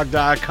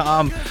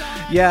BradBlog.com.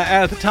 Yeah,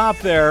 at the top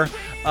there,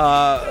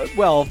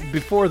 Well,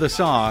 before the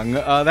song,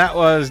 that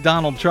was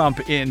Donald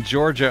Trump in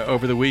Georgia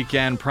over the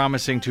weekend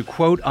promising to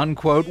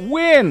quote-unquote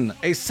win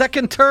a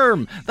second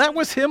term. That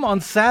was him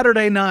on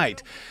Saturday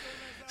night,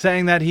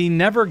 saying that he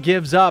never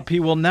gives up, he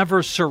will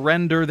never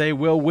surrender, they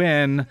will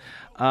win.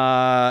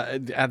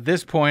 At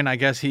this point, I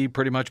guess he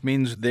pretty much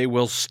means they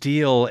will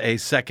steal a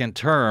second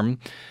term.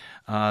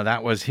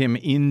 That was him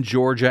in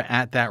Georgia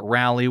at that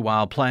rally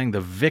while playing the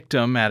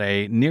victim at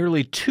a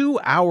nearly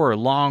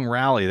 2-hour-long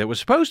rally that was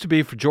supposed to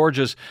be for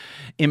Georgia's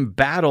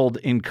embattled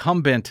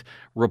incumbent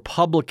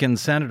Republican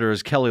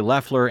senators Kelly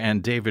Loeffler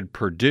and David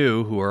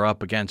Perdue, who are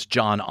up against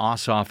John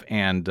Ossoff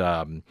and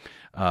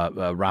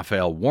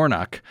Raphael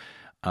Warnock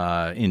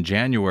in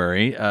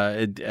January,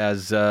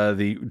 as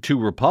the two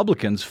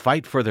Republicans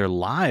fight for their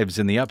lives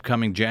in the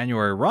upcoming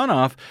January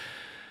runoff.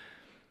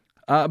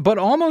 But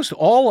almost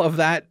all of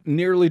that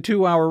nearly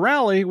 2-hour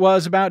rally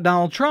was about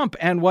Donald Trump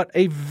and what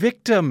a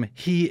victim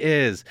he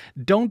is.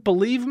 Don't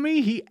believe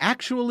me? He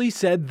actually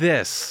said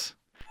this.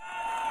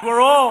 We're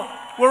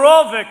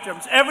all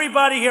victims.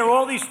 Everybody here,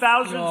 all these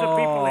thousands of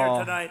people here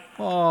tonight,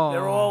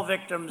 they're all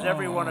victims,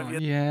 every one of you.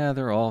 Yeah,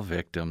 they're all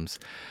victims.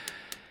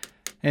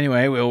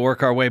 Anyway, we'll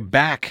work our way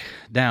back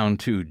down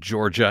to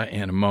Georgia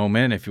in a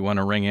moment. If you want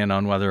to ring in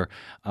on whether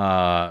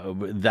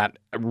that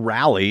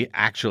rally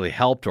actually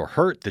helped or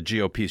hurt the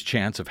GOP's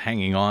chance of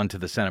hanging on to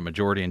the Senate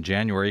majority in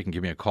January, you can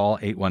give me a call,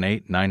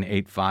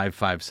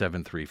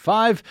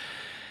 818-985-5735.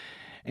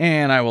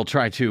 And I will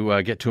try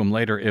to get to him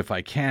later if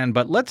I can.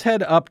 But let's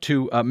head up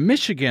to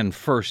Michigan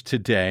first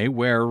today,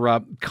 where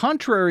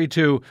contrary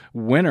to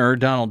winner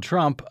Donald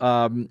Trump,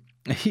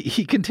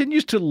 he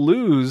continues to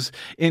lose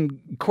in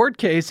court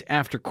case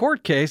after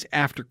court case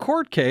after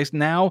court case,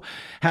 now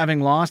having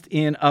lost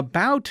in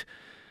about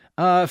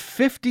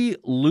 50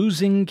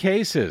 losing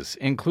cases,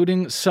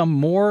 including some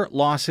more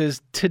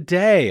losses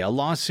today. A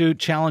lawsuit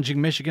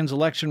challenging Michigan's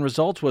election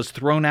results was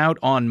thrown out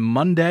on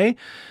Monday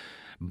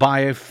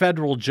by a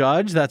federal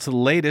judge. That's the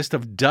latest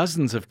of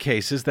dozens of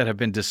cases that have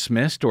been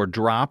dismissed or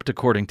dropped,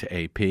 according to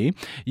AP.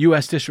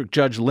 U.S. District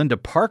Judge Linda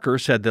Parker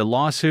said the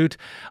lawsuit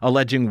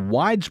alleging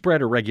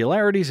widespread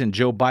irregularities in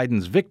Joe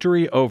Biden's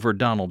victory over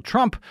Donald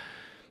Trump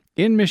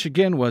in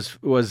Michigan was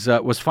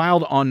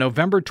filed on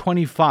November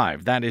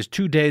 25. That is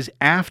 2 days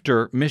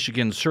after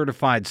Michigan's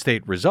certified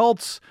state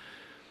results.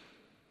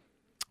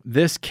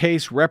 This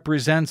case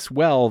represents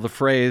well the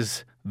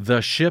phrase,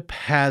 "The ship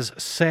has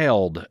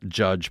sailed,"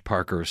 Judge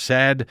Parker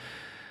said.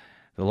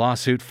 The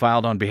lawsuit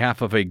filed on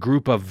behalf of a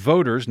group of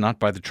voters, not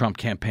by the Trump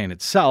campaign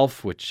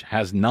itself, which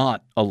has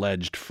not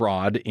alleged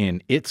fraud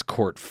in its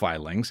court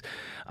filings.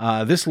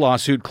 This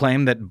lawsuit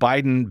claimed that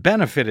Biden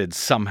benefited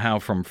somehow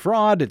from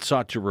fraud. It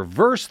sought to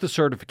reverse the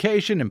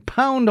certification,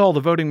 impound all the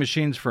voting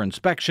machines for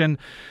inspection.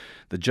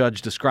 The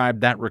judge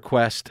described that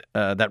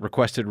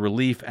requested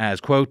relief as,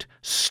 quote,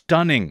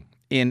 "stunning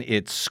in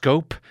its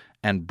scope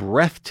and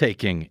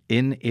breathtaking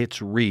in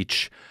its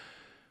reach,"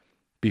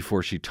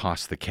 before she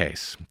tossed the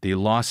case. The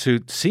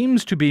lawsuit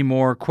seems to be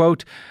more,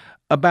 quote,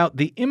 about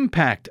the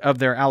impact of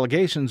their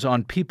allegations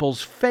on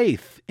people's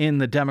faith in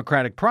the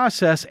democratic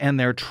process and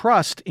their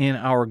trust in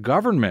our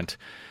government,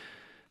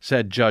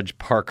 said Judge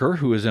Parker,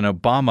 who is an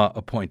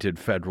Obama-appointed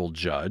federal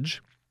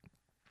judge.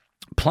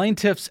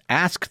 Plaintiffs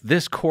asked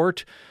this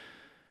court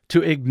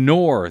to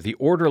ignore the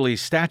orderly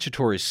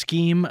statutory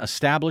scheme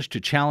established to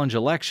challenge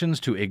elections,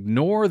 to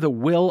ignore the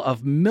will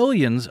of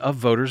millions of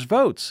voters'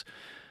 votes.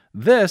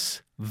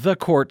 This, the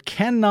court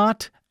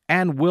cannot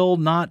and will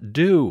not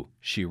do,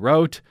 she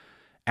wrote,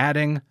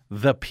 adding,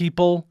 "The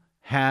people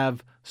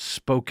have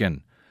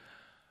spoken."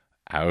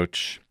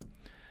 Ouch.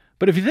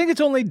 But if you think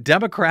it's only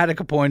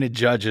Democratic-appointed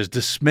judges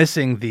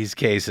dismissing these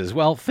cases,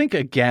 well, think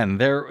again.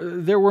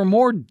 There were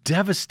more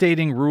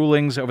devastating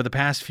rulings over the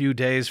past few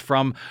days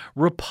from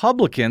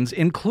Republicans,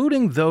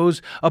 including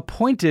those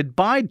appointed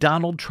by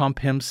Donald Trump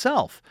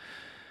himself.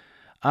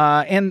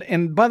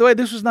 And by the way,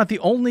 this was not the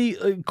only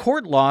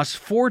court loss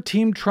for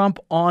Team Trump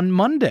on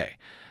Monday.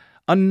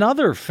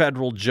 Another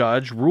federal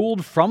judge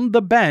ruled from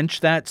the bench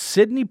that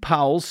Sidney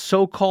Powell's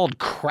so-called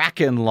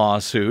Kraken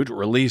lawsuit,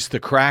 Release the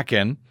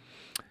Kraken,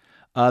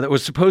 that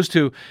was supposed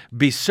to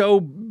be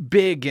so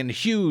big and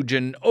huge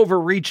and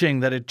overreaching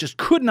that it just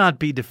could not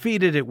be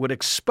defeated. It would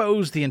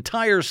expose the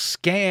entire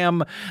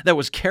scam that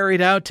was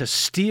carried out to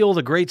steal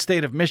the great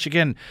state of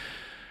Michigan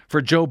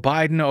for Joe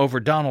Biden over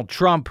Donald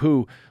Trump,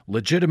 who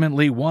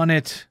legitimately won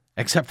it,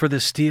 except for the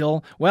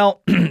steal.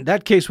 Well,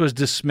 that case was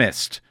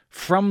dismissed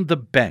from the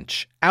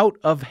bench, out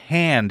of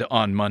hand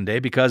on Monday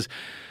because,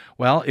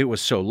 well, it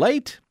was so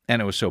late and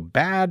it was so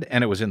bad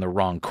and it was in the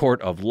wrong court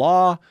of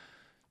law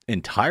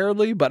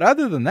entirely. But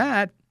other than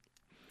that,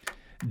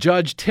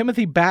 Judge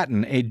Timothy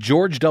Batten, a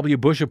George W.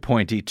 Bush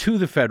appointee to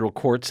the federal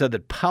court, said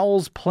that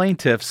Powell's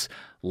plaintiffs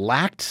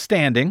lacked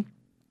standing,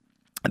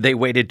 they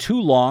waited too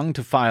long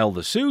to file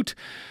the suit,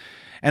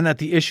 and that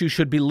the issue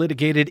should be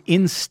litigated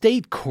in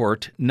state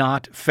court,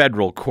 not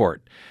federal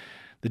court.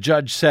 The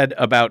judge said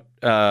about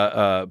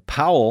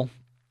Powell,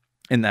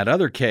 In that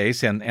other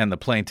case, and the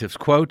plaintiffs,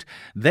 quote,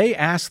 they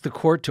asked the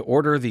court to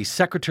order the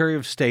Secretary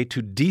of State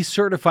to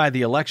decertify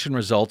the election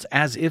results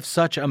as if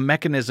such a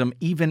mechanism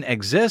even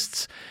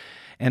exists,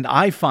 and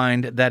I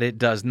find that it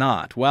does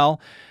not. Well,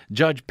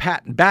 Judge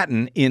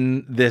Batten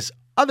in this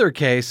other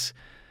case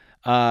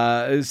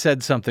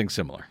said something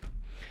similar.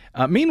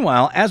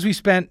 Meanwhile, as we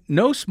spent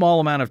no small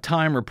amount of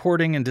time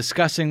reporting and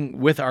discussing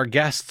with our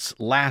guests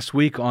last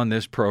week on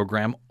this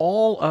program,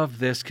 all of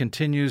this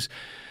continues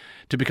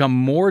to become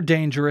more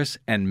dangerous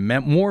and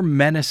more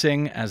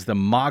menacing as the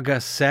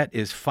MAGA set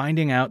is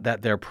finding out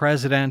that their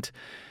president,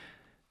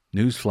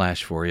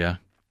 newsflash for you,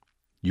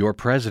 your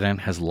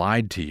president has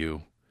lied to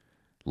you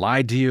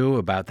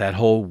about that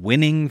whole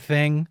winning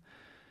thing.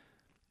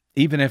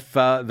 Even if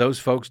those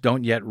folks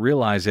don't yet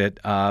realize it,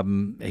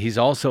 he's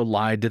also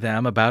lied to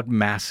them about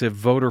massive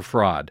voter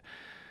fraud,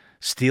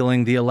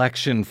 stealing the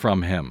election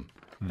from him.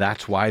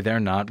 That's why they're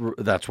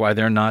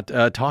not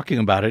talking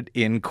about it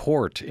in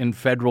court, in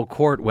federal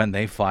court, when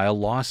they file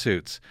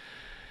lawsuits.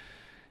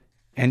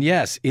 And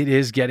yes, it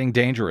is getting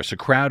dangerous. A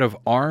crowd of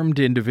armed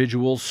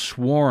individuals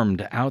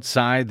swarmed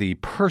outside the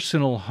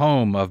personal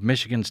home of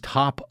Michigan's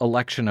top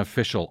election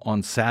official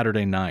on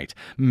Saturday night,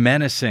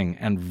 menacing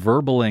and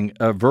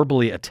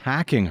verbally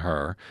attacking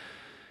her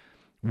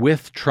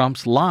with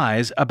Trump's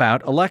lies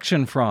about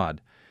election fraud.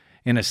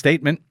 In a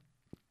statement,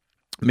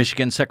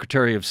 Michigan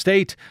Secretary of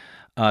State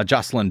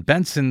Jocelyn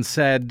Benson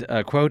said,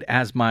 quote,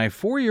 as my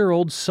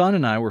 4-year-old son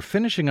and I were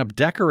finishing up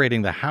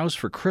decorating the house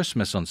for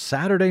Christmas on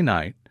Saturday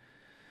night,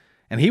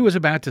 and he was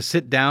about to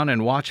sit down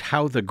and watch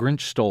How the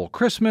Grinch Stole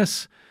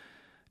Christmas,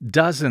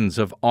 dozens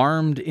of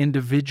armed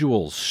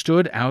individuals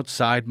stood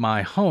outside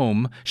my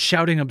home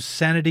shouting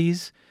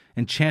obscenities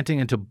and chanting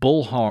into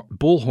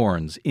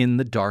bullhorns in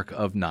the dark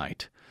of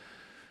night.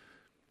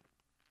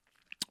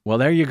 Well,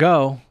 there you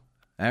go.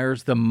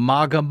 There's the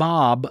MAGA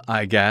mob,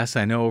 I guess.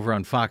 I know over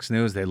on Fox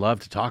News they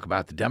love to talk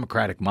about the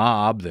Democratic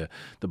mob,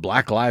 the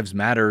Black Lives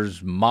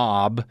Matters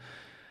mob.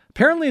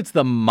 Apparently it's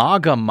the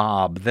MAGA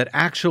mob that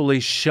actually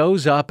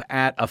shows up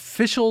at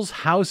officials'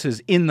 houses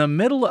in the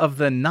middle of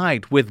the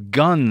night with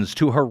guns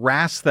to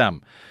harass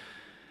them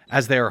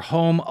as they're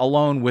home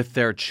alone with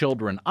their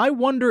children. I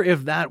wonder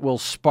if that will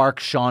spark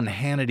Sean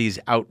Hannity's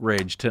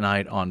outrage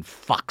tonight on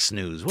Fox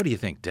News. What do you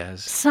think, Des?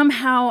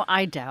 Somehow,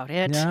 I doubt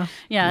it.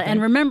 Yeah. And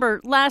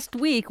remember, last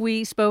week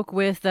we spoke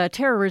with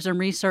terrorism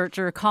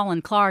researcher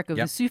Colin Clark of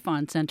the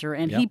Sufon Center,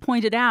 and he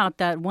pointed out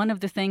that one of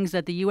the things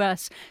that the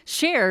U.S.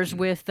 shares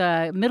with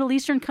Middle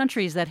Eastern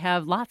countries that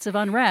have lots of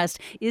unrest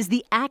is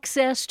the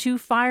access to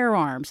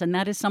firearms, and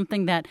that is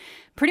something that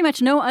pretty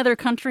much no other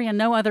country and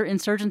no other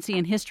insurgency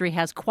in history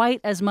has quite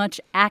as much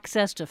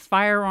access to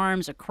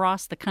firearms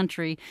across the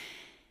country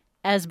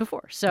as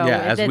before. So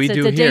it's a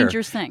here.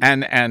 Dangerous thing.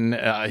 And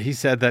he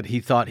said that he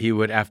thought he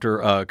would,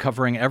 after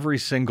covering every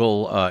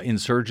single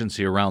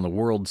insurgency around the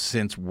world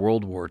since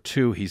World War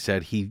II, he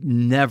said he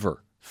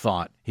never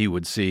thought he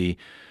would see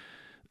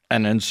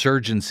an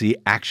insurgency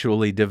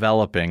actually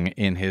developing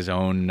in his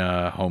own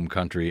home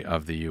country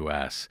of the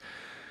U.S.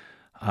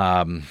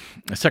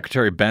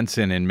 Secretary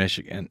Benson in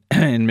Michigan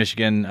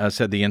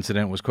said the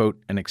incident was,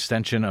 quote, an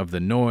extension of the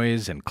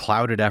noise and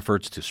clouded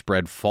efforts to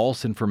spread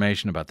false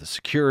information about the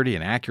security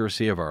and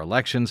accuracy of our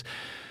elections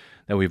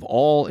that we've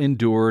all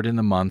endured in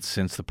the months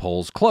since the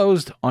polls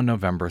closed on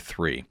November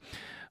 3.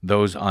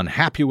 Those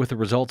unhappy with the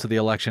results of the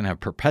election have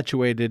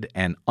perpetuated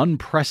an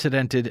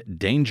unprecedented,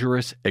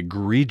 dangerous,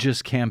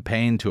 egregious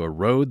campaign to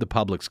erode the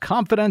public's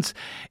confidence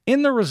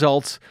in the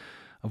results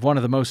of one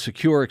of the most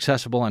secure,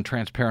 accessible, and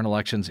transparent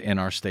elections in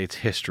our state's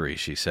history,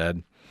 she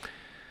said.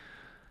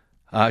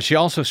 She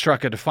also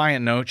struck a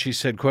defiant note. She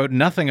said, quote,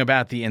 nothing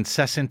about the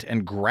incessant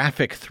and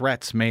graphic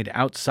threats made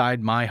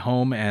outside my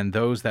home and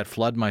those that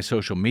flood my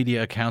social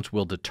media accounts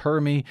will deter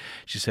me.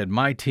 She said,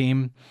 my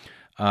team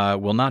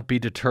will not be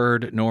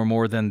deterred, nor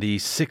more than the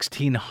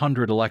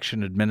 1,600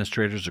 election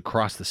administrators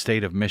across the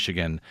state of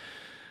Michigan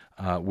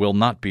will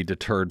not be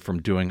deterred from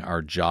doing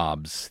our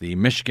jobs. The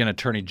Michigan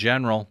Attorney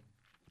General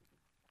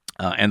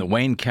and the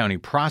Wayne County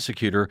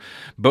prosecutor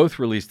both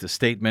released a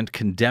statement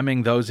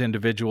condemning those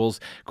individuals.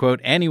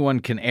 Quote, anyone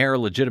can air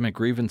legitimate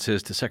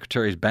grievances to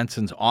Secretary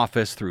Benson's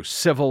office through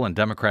civil and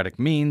democratic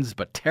means,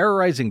 but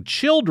terrorizing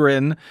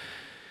children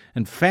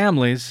and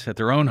families at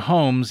their own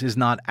homes is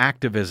not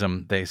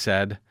activism, they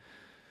said.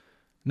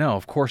 No,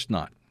 of course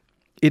not.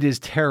 It is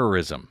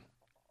terrorism.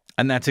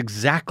 And that's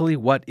exactly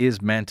what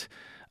is meant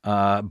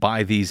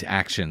by these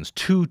actions,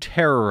 to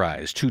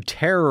terrorize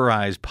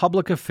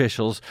public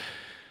officials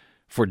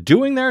for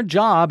doing their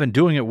job and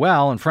doing it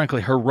well and,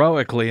 frankly,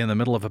 heroically in the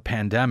middle of a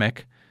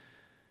pandemic.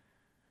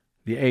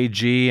 The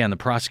AG and the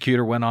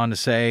prosecutor went on to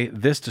say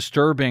this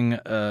disturbing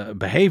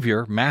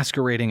behavior,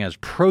 masquerading as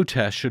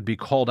protest, should be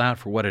called out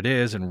for what it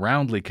is and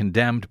roundly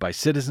condemned by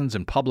citizens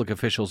and public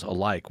officials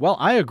alike. Well,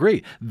 I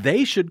agree.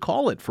 They should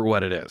call it for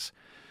what it is.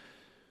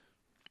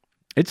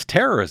 It's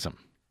terrorism,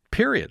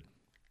 period.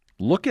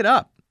 Look it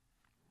up.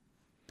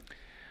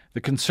 The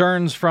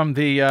concerns from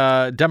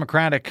the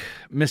Democratic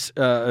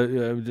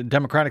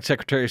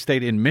Secretary of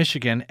State in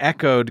Michigan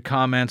echoed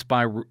comments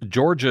by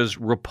Georgia's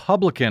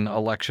Republican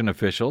election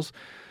officials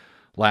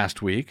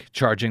last week,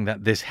 charging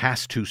that this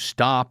has to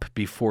stop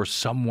before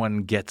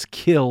someone gets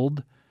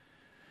killed.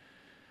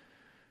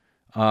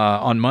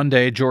 On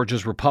Monday,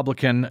 Georgia's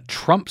Republican,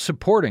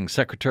 Trump-supporting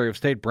Secretary of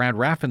State Brad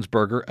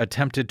Raffensperger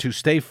attempted to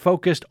stay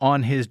focused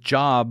on his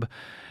job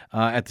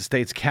at the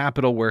state's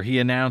capital, where he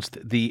announced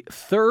the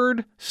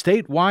third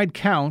statewide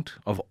count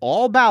of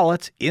all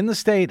ballots in the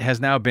state has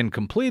now been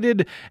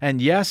completed,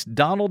 and yes,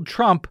 Donald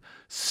Trump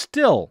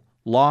still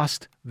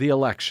lost the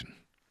election.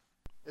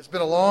 It's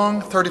been a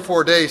long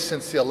 34 days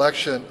since the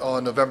election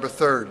on November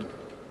 3rd.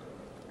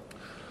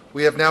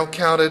 We have now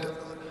counted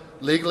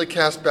legally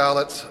cast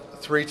ballots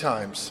 3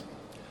 times,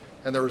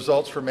 and the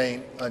results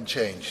remain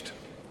unchanged.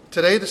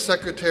 Today, the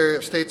Secretary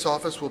of State's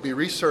office will be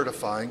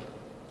recertifying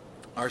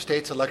our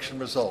state's election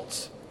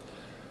results.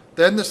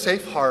 Then the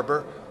safe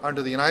harbor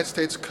under the United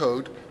States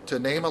Code to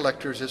name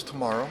electors is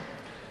tomorrow,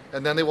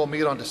 and then they will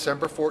meet on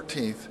December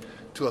 14th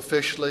to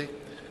officially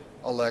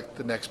elect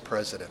the next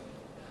president.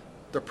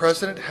 The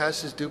president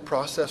has his due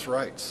process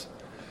rights,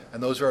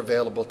 and those are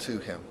available to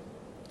him.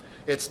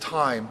 It's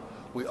time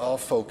we all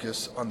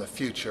focus on the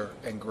future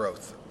and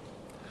growth.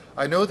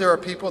 I know there are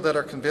people that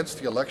are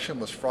convinced the election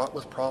was fraught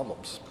with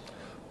problems,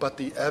 but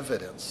the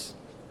evidence,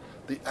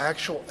 the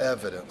actual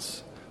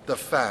evidence, the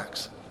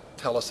facts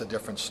tell us a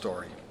different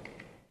story.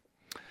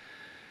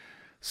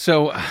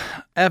 So,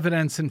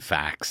 evidence and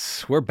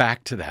facts. We're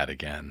back to that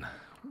again.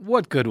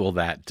 What good will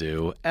that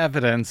do?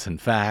 Evidence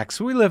and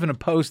facts. We live in a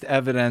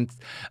post-evidence,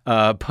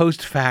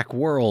 post-fact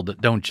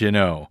world, don't you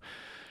know?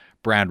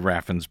 Brad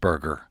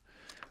Raffensperger,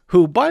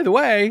 who, by the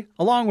way,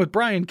 along with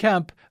Brian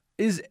Kemp,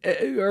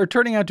 are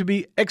turning out to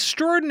be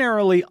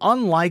extraordinarily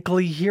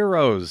unlikely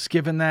heroes,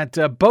 given that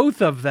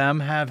both of them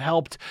have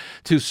helped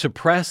to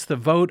suppress the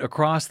vote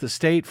across the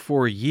state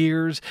for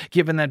years,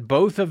 given that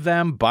both of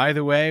them, by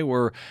the way,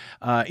 were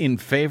in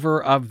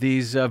favor of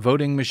these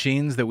voting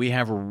machines that we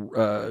have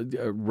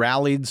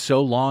rallied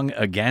so long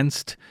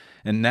against,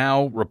 and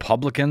now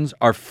Republicans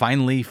are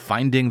finally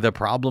finding the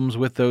problems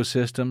with those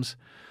systems.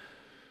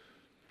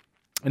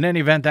 In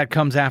any event, that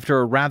comes after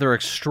a rather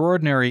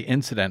extraordinary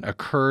incident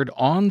occurred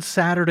on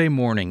Saturday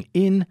morning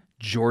in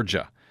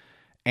Georgia,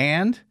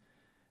 and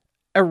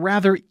a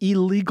rather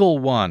illegal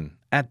one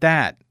at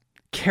that,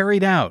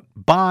 carried out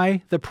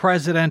by the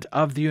President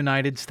of the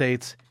United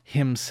States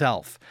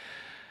himself.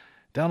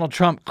 Donald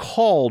Trump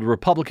called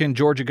Republican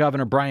Georgia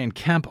Governor Brian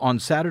Kemp on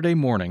Saturday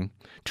morning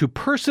to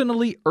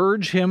personally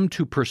urge him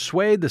to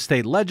persuade the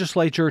state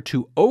legislature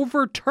to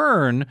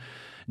overturn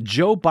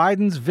Joe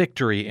Biden's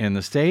victory in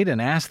the state and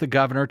asked the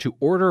governor to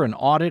order an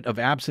audit of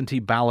absentee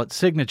ballot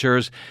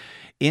signatures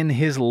in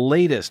his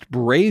latest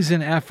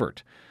brazen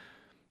effort,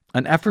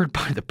 an effort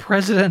by the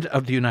President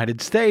of the United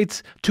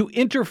States to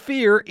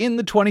interfere in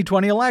the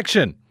 2020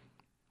 election.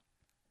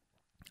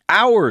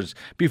 Hours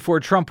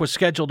before Trump was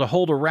scheduled to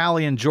hold a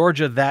rally in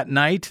Georgia that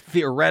night,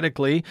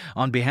 theoretically,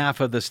 on behalf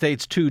of the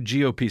state's 2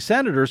 GOP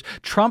senators,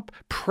 Trump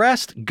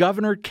pressed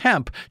Governor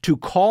Kemp to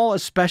call a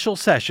special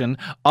session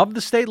of the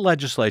state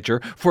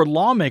legislature for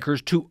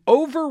lawmakers to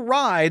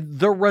override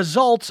the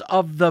results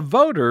of the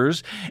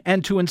voters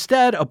and to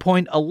instead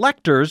appoint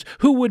electors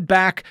who would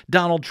back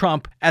Donald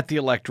Trump at the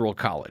Electoral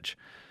College.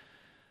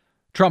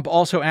 Trump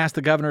also asked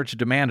the governor to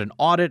demand an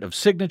audit of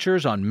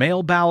signatures on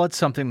mail ballots,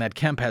 something that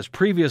Kemp has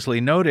previously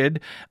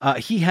noted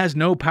he has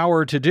no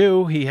power to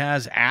do. He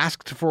has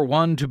asked for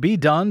one to be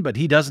done, but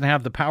he doesn't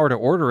have the power to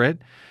order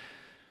it.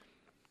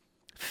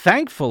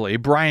 Thankfully,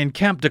 Brian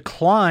Kemp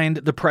declined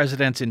the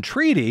president's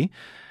entreaty.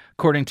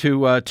 According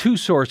to 2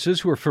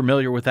 sources who are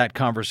familiar with that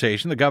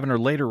conversation, the governor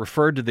later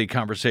referred to the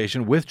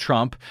conversation with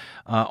Trump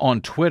on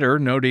Twitter,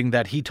 noting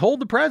that he told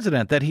the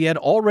president that he had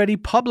already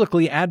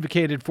publicly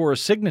advocated for a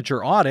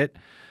signature audit.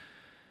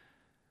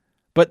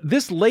 But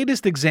this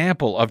latest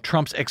example of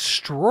Trump's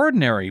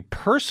extraordinary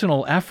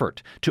personal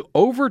effort to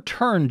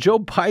overturn Joe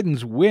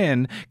Biden's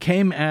win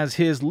came as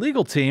his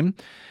legal team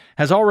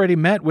has already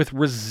met with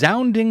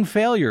resounding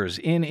failures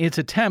in its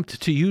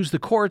attempt to use the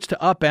courts to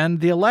upend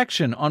the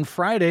election. On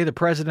Friday, the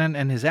president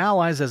and his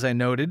allies, as I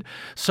noted,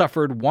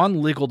 suffered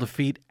one legal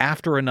defeat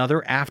after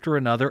another,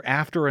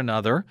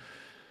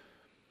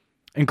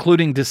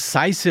 including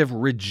decisive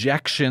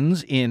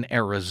rejections in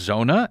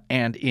Arizona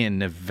and in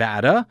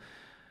Nevada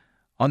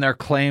on their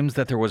claims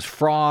that there was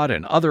fraud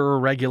and other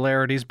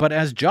irregularities. But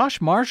as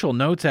Josh Marshall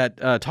notes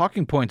at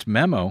Talking Points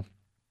memo,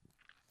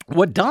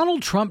 what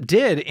Donald Trump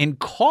did in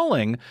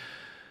calling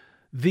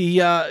the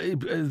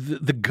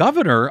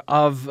governor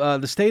of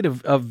the state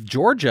of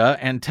Georgia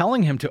and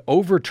telling him to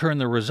overturn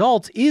the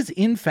results is,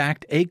 in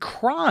fact, a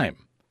crime.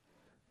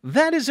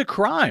 That is a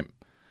crime.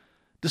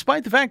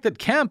 Despite the fact that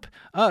Kemp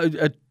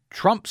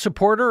Trump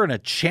supporter and a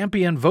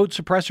champion vote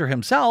suppressor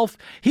himself,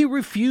 he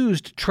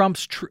refused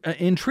Trump's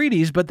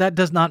entreaties, but that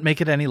does not make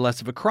it any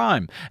less of a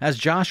crime. As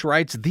Josh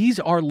writes,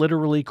 these are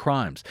literally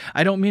crimes.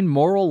 I don't mean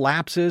moral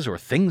lapses or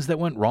things that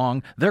went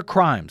wrong. They're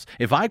crimes.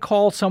 If I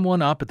call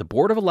someone up at the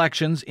Board of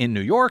Elections in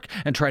New York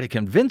and try to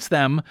convince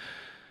them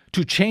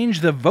to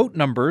change the vote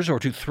numbers or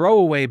to throw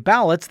away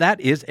ballots, that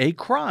is a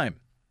crime.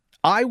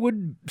 I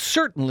would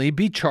certainly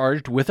be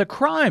charged with a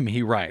crime,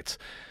 he writes.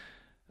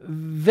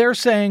 They're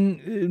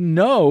saying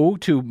no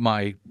to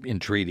my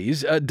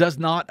entreaties does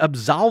not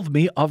absolve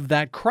me of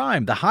that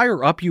crime. The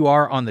higher up you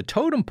are on the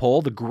totem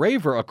pole, the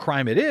graver a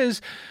crime it is,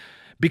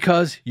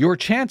 because your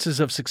chances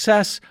of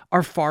success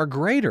are far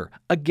greater.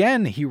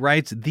 Again, he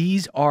writes,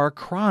 these are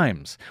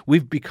crimes.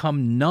 We've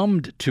become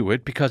numbed to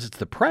it because it's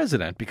the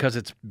president, because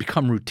it's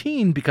become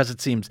routine, because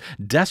it seems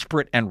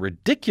desperate and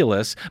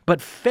ridiculous,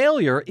 but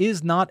failure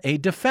is not a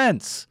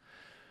defense.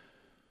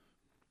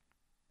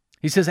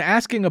 He says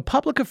asking a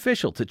public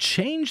official to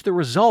change the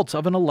results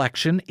of an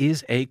election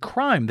is a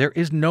crime. There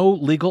is no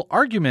legal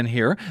argument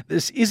here.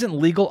 This isn't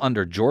legal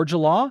under Georgia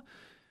law.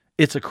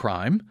 It's a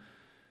crime.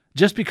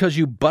 Just because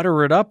you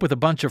butter it up with a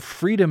bunch of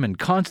freedom and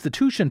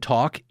Constitution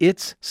talk,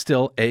 it's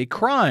still a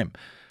crime.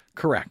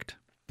 Correct.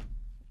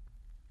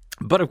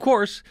 But of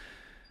course,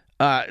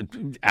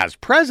 as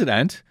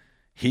president,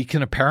 he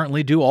can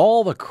apparently do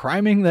all the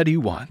criming that he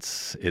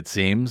wants, it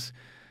seems.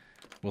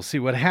 We'll see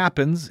what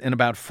happens in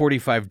about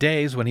 45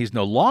 days when he's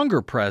no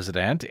longer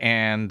president,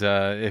 and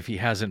if he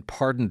hasn't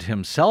pardoned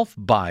himself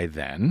by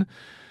then,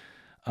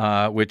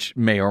 which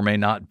may or may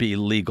not be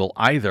legal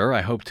either. I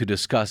hope to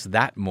discuss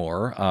that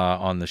more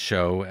on the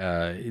show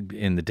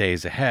in the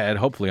days ahead,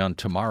 hopefully on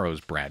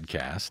tomorrow's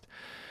BradCast.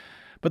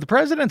 But the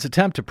president's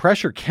attempt to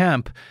pressure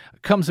Kemp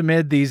comes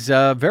amid these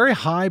very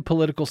high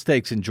political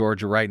stakes in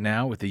Georgia right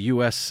now, with the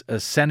U.S.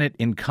 Senate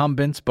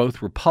incumbents,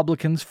 both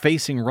Republicans,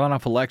 facing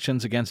runoff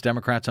elections against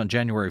Democrats on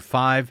January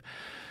 5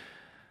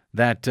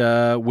 that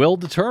will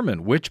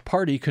determine which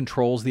party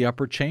controls the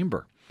upper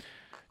chamber.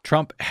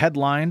 Trump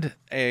headlined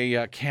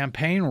a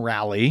campaign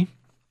rally,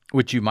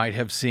 which you might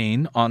have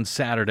seen on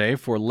Saturday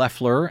for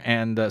Loeffler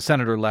and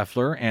Senator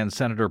Loeffler and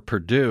Senator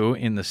Perdue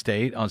in the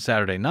state on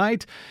Saturday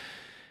night.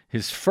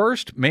 His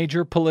first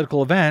major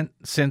political event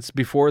since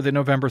before the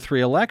November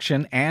 3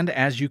 election, and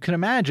as you can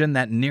imagine,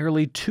 that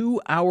nearly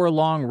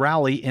 2-hour-long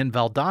rally in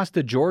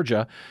Valdosta,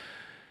 Georgia.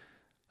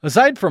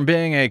 Aside from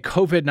being a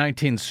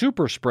COVID-19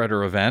 super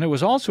spreader event, it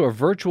was also a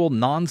virtual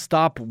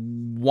nonstop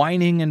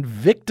whining and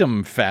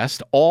victim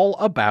fest all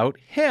about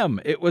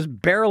him. It was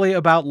barely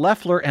about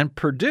Loeffler and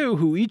Perdue,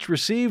 who each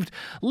received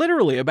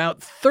literally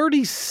about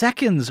 30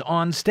 seconds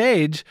on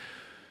stage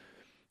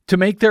to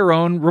make their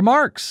own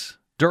remarks.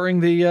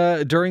 In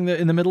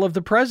the middle of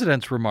the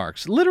president's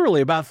remarks, literally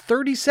about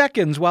 30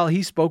 seconds while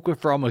he spoke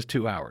for almost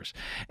 2 hours.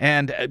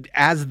 And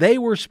as they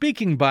were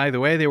speaking, by the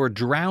way, they were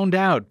drowned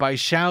out by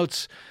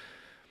shouts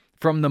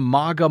from the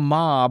MAGA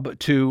mob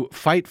to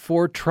fight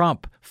for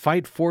Trump,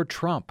 fight for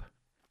Trump.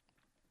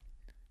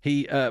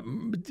 He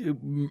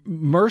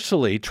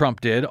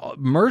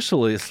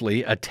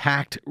mercilessly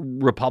attacked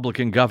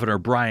Republican Governor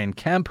Brian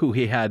Kemp, who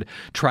he had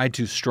tried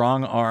to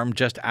strong-arm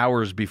just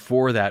hours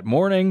before that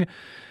morning,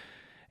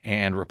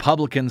 and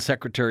Republican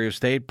Secretary of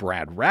State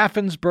Brad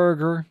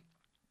Raffensperger.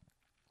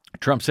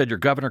 Trump said your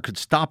governor could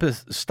stop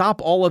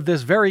all of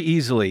this very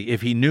easily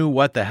if he knew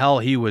what the hell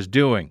he was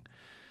doing.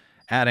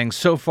 Adding,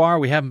 so far,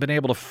 we haven't been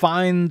able to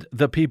find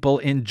the people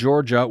in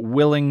Georgia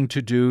willing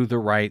to do the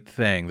right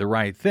thing. The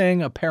right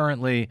thing,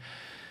 apparently,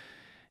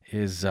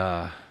 is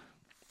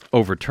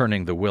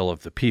overturning the will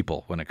of the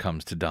people when it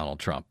comes to Donald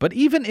Trump. But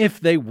even if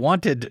they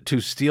wanted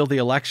to steal the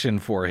election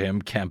for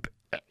him, Kemp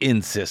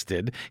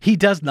insisted, he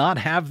does not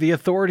have the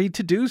authority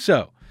to do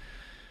so.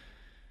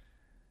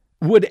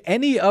 Would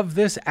any of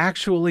this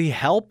actually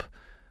help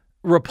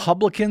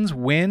Republicans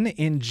win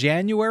in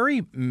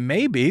January?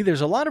 Maybe.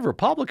 There's a lot of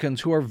Republicans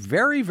who are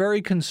very,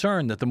 very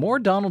concerned that the more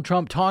Donald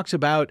Trump talks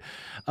about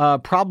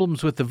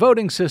problems with the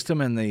voting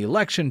system and the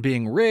election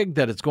being rigged,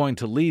 that it's going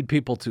to lead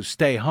people to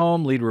stay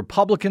home, lead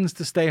Republicans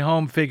to stay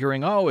home,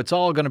 figuring, oh, it's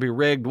all going to be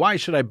rigged. Why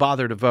should I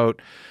bother to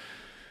vote?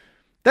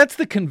 That's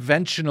the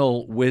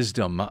conventional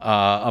wisdom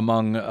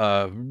among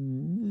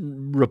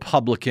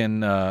Republican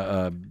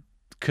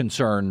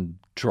concerned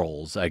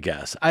trolls, I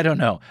guess. I don't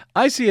know.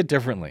 I see it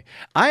differently.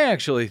 I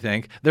actually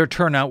think their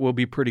turnout will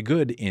be pretty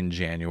good in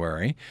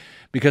January,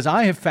 because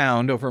I have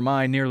found over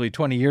my nearly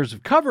 20 years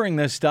of covering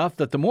this stuff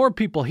that the more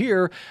people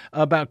hear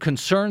about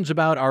concerns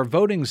about our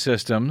voting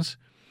systems,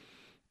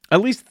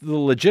 at least the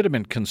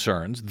legitimate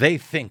concerns, they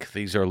think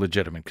these are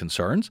legitimate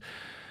concerns,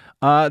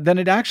 then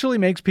it actually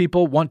makes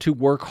people want to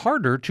work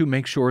harder to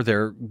make sure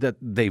that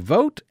they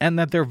vote and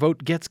that their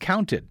vote gets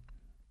counted.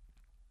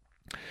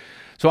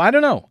 So I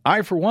don't know.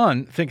 I, for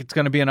one, think it's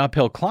going to be an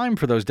uphill climb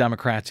for those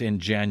Democrats in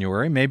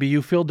January. Maybe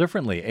you feel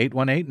differently.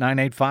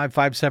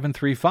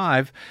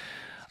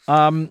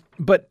 818-985-5735.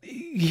 But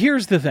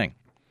here's the thing.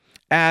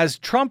 As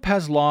Trump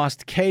has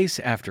lost case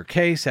after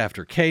case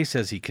after case,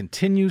 as he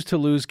continues to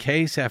lose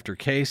case after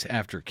case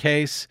after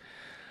case,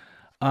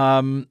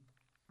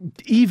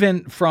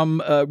 even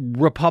from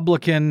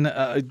Republican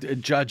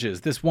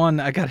judges. This one,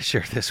 I got to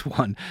share this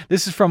one.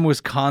 This is from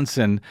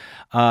Wisconsin.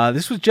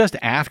 This was just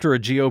after a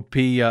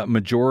GOP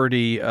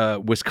majority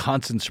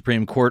Wisconsin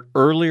Supreme Court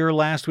earlier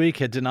last week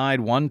had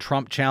denied one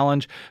Trump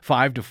challenge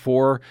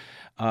 5-4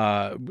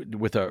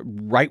 with a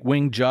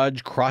right-wing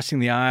judge crossing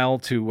the aisle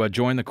to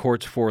join the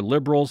courts for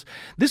liberals.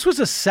 This was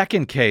a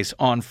second case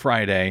on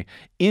Friday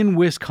in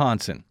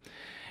Wisconsin.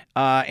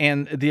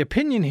 And the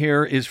opinion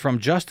here is from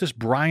Justice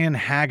Brian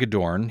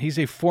Hagedorn. He's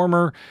a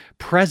former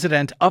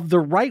president of the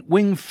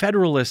right-wing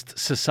Federalist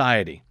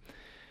Society.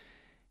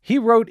 He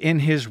wrote in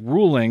his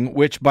ruling,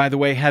 which, by the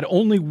way, had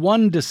only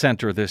one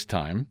dissenter this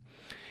time,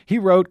 he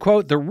wrote,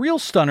 quote, "The real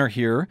stunner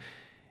here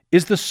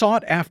is the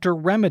sought-after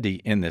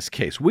remedy in this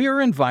case. We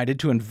are invited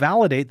to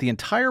invalidate the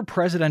entire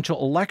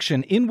presidential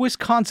election in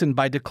Wisconsin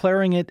by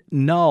declaring it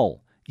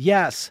null.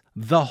 Yes,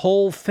 the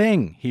whole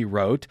thing," he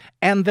wrote,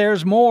 "and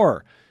there's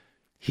more,"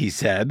 he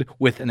said,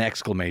 with an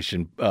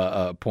exclamation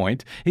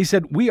point. He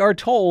said, "We are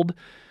told,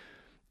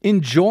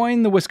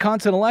 enjoin the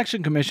Wisconsin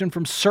Election Commission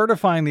from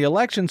certifying the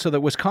election so that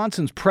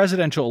Wisconsin's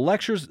presidential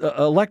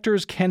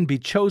electors can be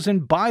chosen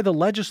by the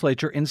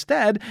legislature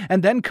instead,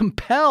 and then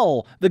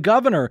compel the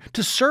governor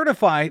to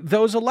certify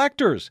those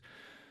electors."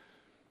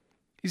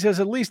 He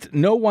says, "At least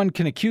no one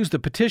can accuse the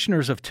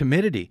petitioners of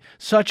timidity.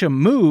 Such a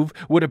move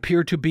would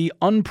appear to be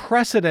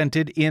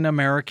unprecedented in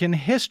American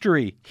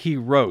history," he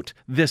wrote,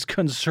 this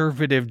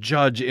conservative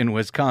judge in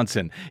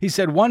Wisconsin. He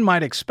said one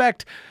might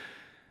expect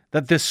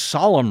that this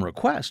solemn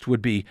request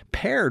would be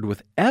paired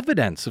with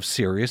evidence of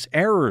serious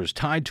errors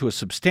tied to a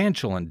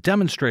substantial and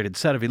demonstrated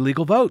set of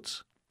illegal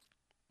votes.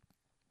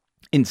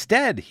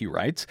 Instead, he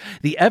writes,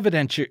 the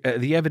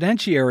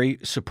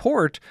evidentiary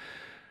support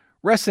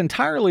rests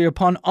entirely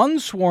upon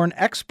unsworn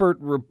expert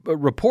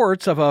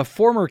reports of a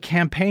former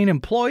campaign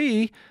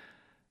employee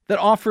that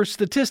offers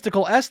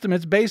statistical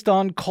estimates based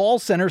on call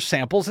center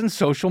samples and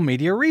social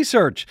media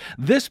research.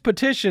 This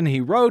petition, he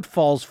wrote,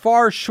 falls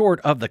far short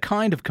of the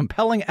kind of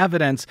compelling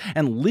evidence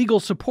and legal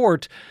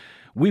support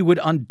we would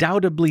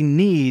undoubtedly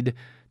need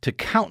to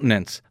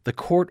countenance the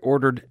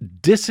court-ordered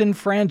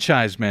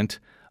disenfranchisement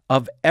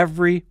of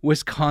every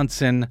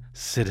Wisconsin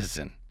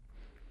citizen.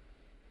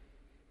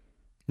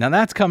 Now,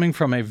 that's coming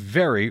from a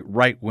very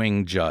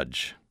right-wing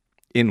judge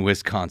in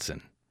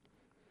Wisconsin.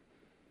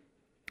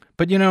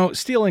 But, you know,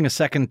 stealing a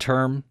second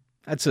term,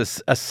 that's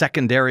a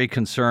secondary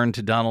concern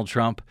to Donald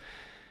Trump.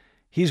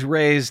 He's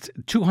raised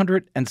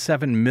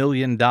 $207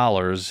 million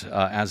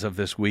as of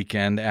this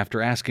weekend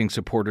after asking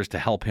supporters to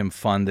help him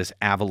fund this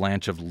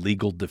avalanche of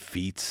legal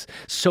defeats.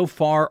 So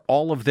far,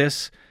 all of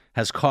this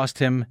has cost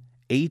him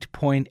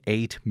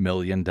 $8.8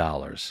 million.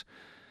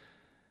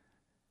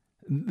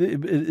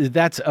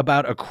 That's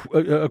about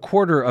a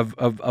quarter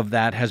of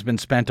that has been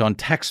spent on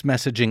text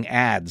messaging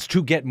ads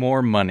to get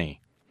more money.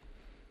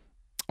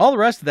 All the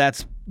rest of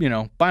that's, you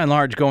know, by and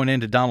large going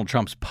into Donald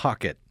Trump's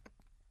pocket.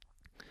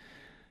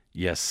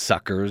 You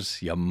suckers,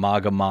 you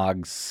MAGA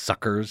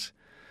suckers.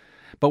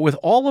 But with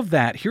all of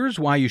that, here's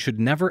why you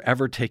should never,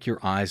 ever take your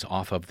eyes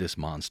off of this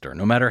monster,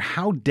 no matter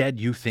how dead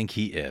you think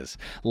he is.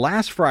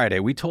 Last Friday,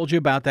 we told you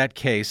about that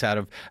case out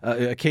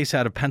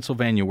of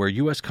Pennsylvania where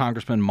U.S.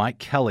 Congressman Mike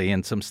Kelly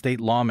and some state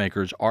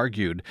lawmakers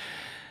argued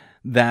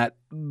that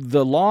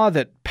the law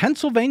that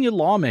Pennsylvania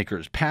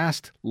lawmakers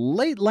passed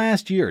late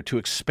last year to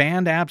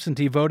expand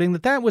absentee voting,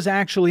 that was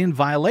actually in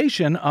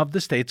violation of the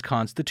state's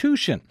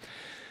constitution.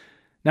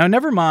 Now,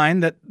 never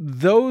mind that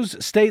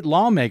those state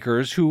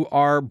lawmakers who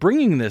are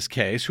bringing this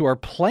case, who are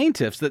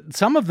plaintiffs, that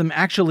some of them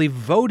actually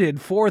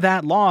voted for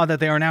that law that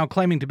they are now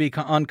claiming to be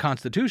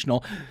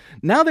unconstitutional.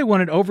 Now they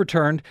want it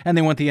overturned, and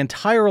they want the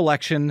entire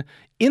election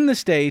in the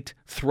state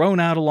thrown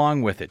out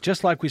along with it,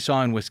 just like we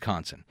saw in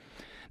Wisconsin.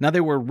 Now, they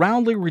were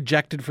roundly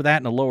rejected for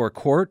that in a lower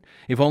court,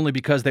 if only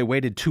because they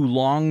waited too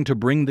long to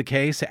bring the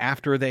case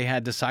after they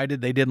had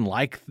decided they didn't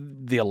like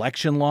the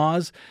election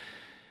laws.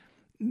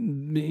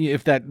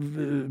 If that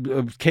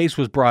case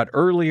was brought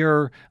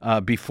earlier,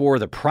 before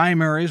the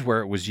primaries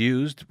where it was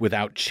used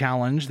without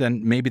challenge,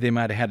 then maybe they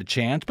might have had a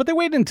chance. But they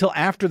waited until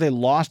after they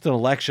lost an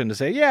election to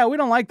say, yeah, we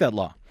don't like that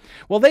law.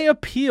 Well, they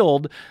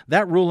appealed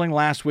that ruling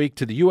last week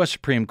to the U.S.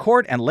 Supreme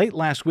Court, and late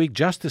last week,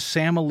 Justice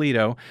Sam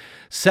Alito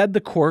said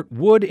the court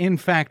would, in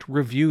fact,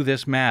 review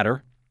this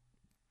matter.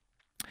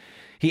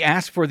 He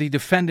asked for the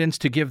defendants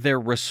to give their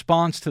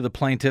response to the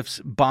plaintiffs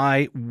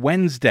by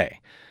Wednesday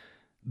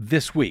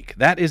this week.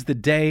 That is the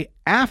day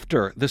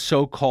after the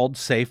so-called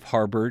safe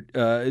harbor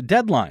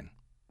deadline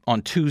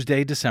on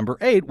Tuesday, December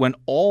 8, when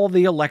all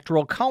the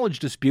electoral college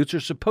disputes are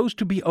supposed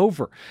to be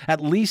over,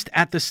 at least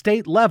at the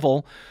state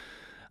level.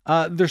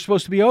 They're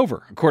supposed to be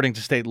over, according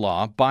to state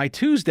law, by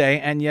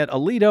Tuesday, and yet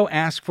Alito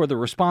asked for the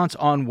response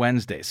on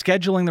Wednesday.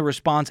 Scheduling the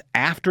response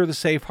after the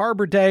safe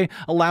harbor day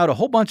allowed a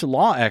whole bunch of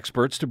law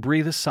experts to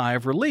breathe a sigh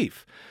of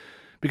relief,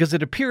 because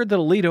it appeared that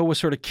Alito was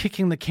sort of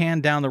kicking the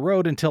can down the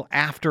road until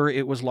after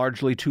it was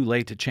largely too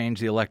late to change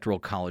the electoral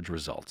college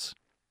results.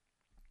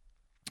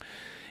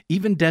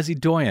 Even Desi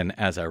Doyen,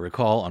 as I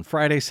recall, on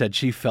Friday said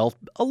she felt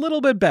a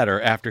little bit better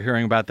after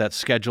hearing about that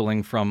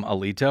scheduling from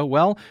Alito.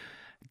 Well,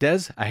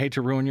 Des, I hate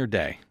to ruin your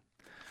day.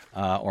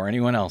 Or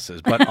anyone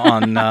else's. But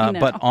on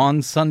but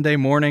on Sunday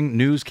morning,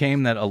 news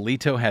came that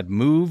Alito had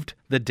moved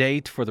the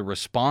date for the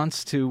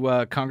response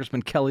to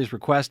Congressman Kelly's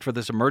request for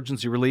this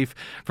emergency relief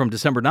from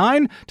December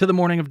 9 to the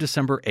morning of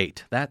December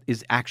 8. That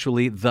is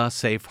actually the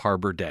safe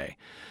harbor day.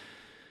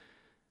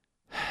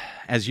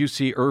 As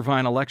UC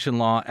Irvine election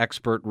law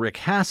expert Rick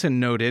Hassan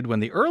noted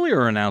when the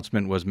earlier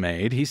announcement was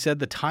made, he said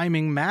the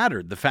timing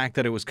mattered. The fact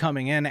that it was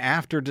coming in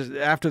after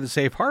the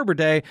safe harbor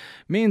day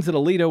means that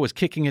Alito was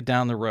kicking it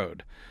down the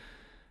road.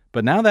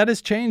 But now that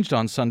has changed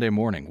on Sunday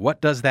morning. What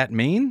does that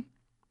mean?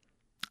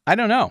 I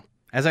don't know.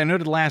 As I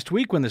noted last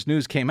week when this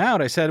news came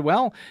out, I said,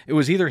 well, it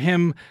was either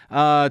him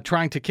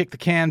trying to kick the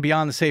can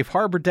beyond the safe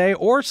harbor day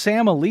or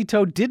Sam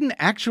Alito didn't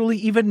actually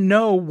even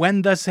know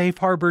when the safe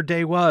harbor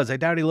day was. I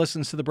doubt he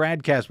listens to the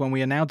BradCast when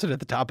we announce it at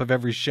the top of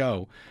every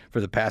show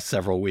for the past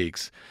several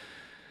weeks.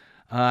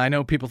 I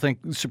know people think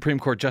Supreme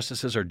Court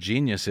justices are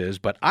geniuses,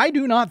 but I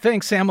do not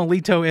think Sam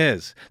Alito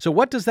is. So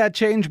what does that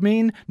change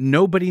mean?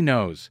 Nobody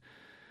knows.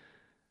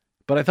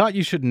 But I thought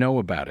you should know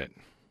about it.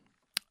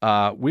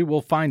 We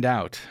will find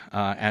out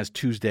as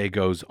Tuesday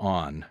goes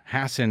on.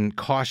 Hassan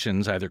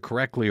cautions, either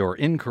correctly or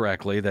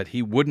incorrectly, that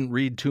he wouldn't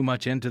read too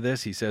much into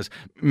this. He says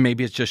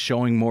maybe it's just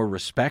showing more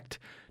respect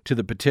to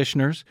the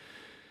petitioners.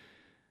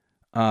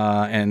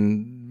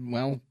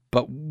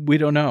 But we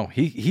don't know.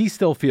 He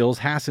still feels,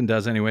 Hassan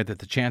does anyway, that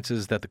the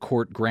chances that the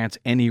court grants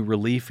any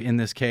relief in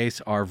this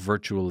case are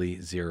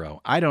virtually zero.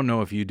 I don't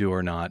know if you do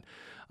or not.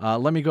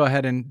 Let me go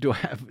ahead and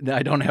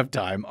I don't have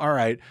time. All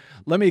right.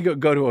 Let me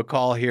go to a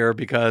call here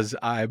because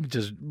I'm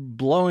just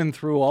blowing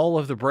through all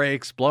of the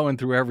breaks, blowing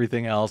through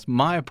everything else.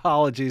 My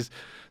apologies.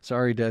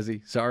 Sorry,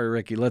 Desi. Sorry,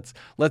 Ricky. Let's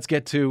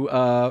get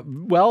to,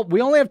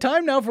 we only have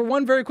time now for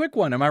one very quick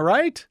one. Am I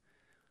right?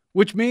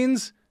 Which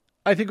means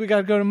I think we got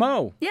to go to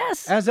Mo.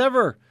 Yes. As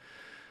ever.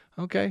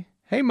 Okay.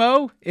 Hey,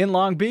 Mo in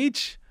Long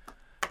Beach.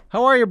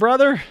 How are you,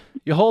 brother?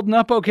 You holding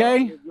up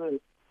okay?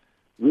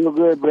 Real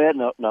good, Brad.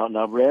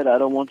 Now, Brad, I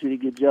don't want you to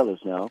get jealous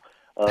now,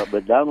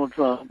 but Donald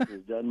Trump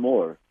has done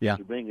more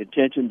to bring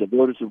attention to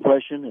voter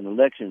suppression and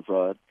election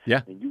fraud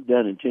than you've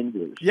done in 10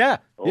 years. Yeah.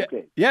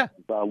 Okay. Yeah.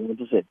 That's all I wanted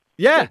to say.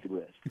 Yeah.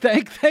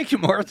 Thank you,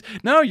 Morris.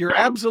 No, you're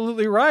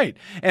absolutely right.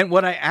 And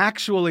what I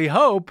actually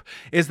hope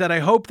is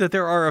that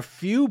there are a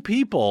few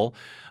people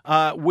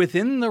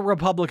within the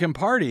Republican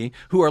Party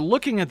who are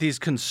looking at these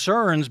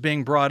concerns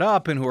being brought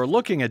up and who are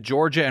looking at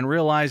Georgia and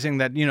realizing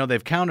that,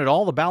 they've counted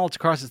all the ballots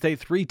across the state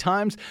 3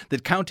 times,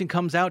 that counting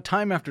comes out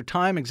time after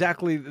time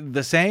exactly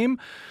the same.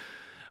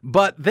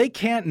 But they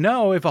can't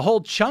know if a whole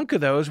chunk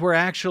of those were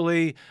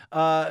actually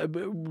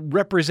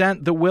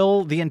represent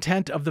the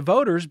intent of the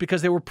voters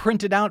because they were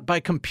printed out by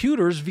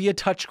computers via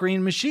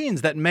touchscreen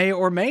machines that may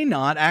or may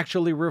not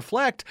actually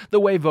reflect the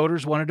way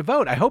voters wanted to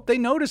vote. I hope they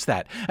notice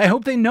that. I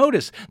hope they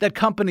notice that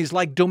companies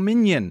like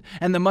Dominion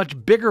and the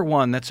much bigger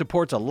one that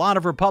supports a lot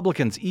of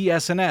Republicans,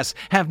 ES&S,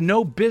 have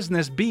no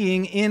business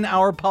being in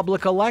our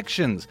public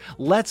elections.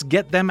 Let's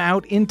get them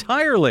out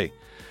entirely.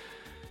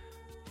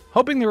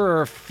 Hoping there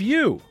are a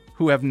few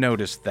who have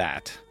noticed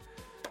that,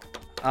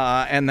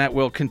 and that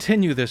will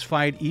continue this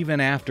fight even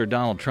after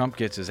Donald Trump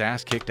gets his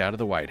ass kicked out of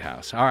the White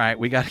House. All right,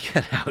 we got to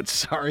get out.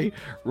 Sorry,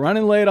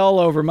 running late all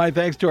over. My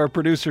thanks to our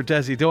producer,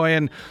 Desi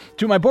Doyen,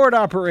 to my board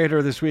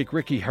operator this week,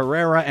 Ricky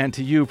Herrera, and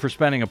to you for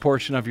spending a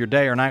portion of your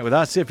day or night with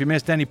us. If you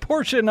missed any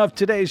portion of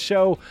today's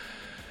show,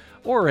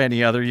 or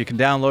any other, you can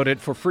download it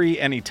for free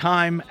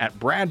anytime at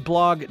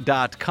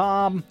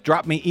bradblog.com.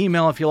 Drop me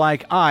email if you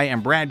like. I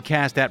am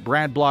BradCast at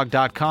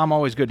bradblog.com.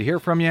 Always good to hear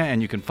from you,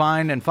 and you can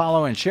find and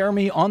follow and share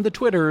me on the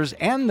Twitters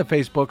and the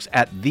Facebooks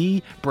at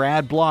The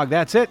Brad Blog.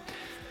 That's it.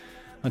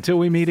 Until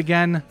we meet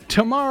again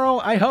tomorrow,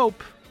 I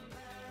hope.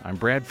 I'm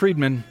Brad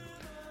Friedman.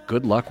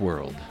 Good luck,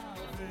 world.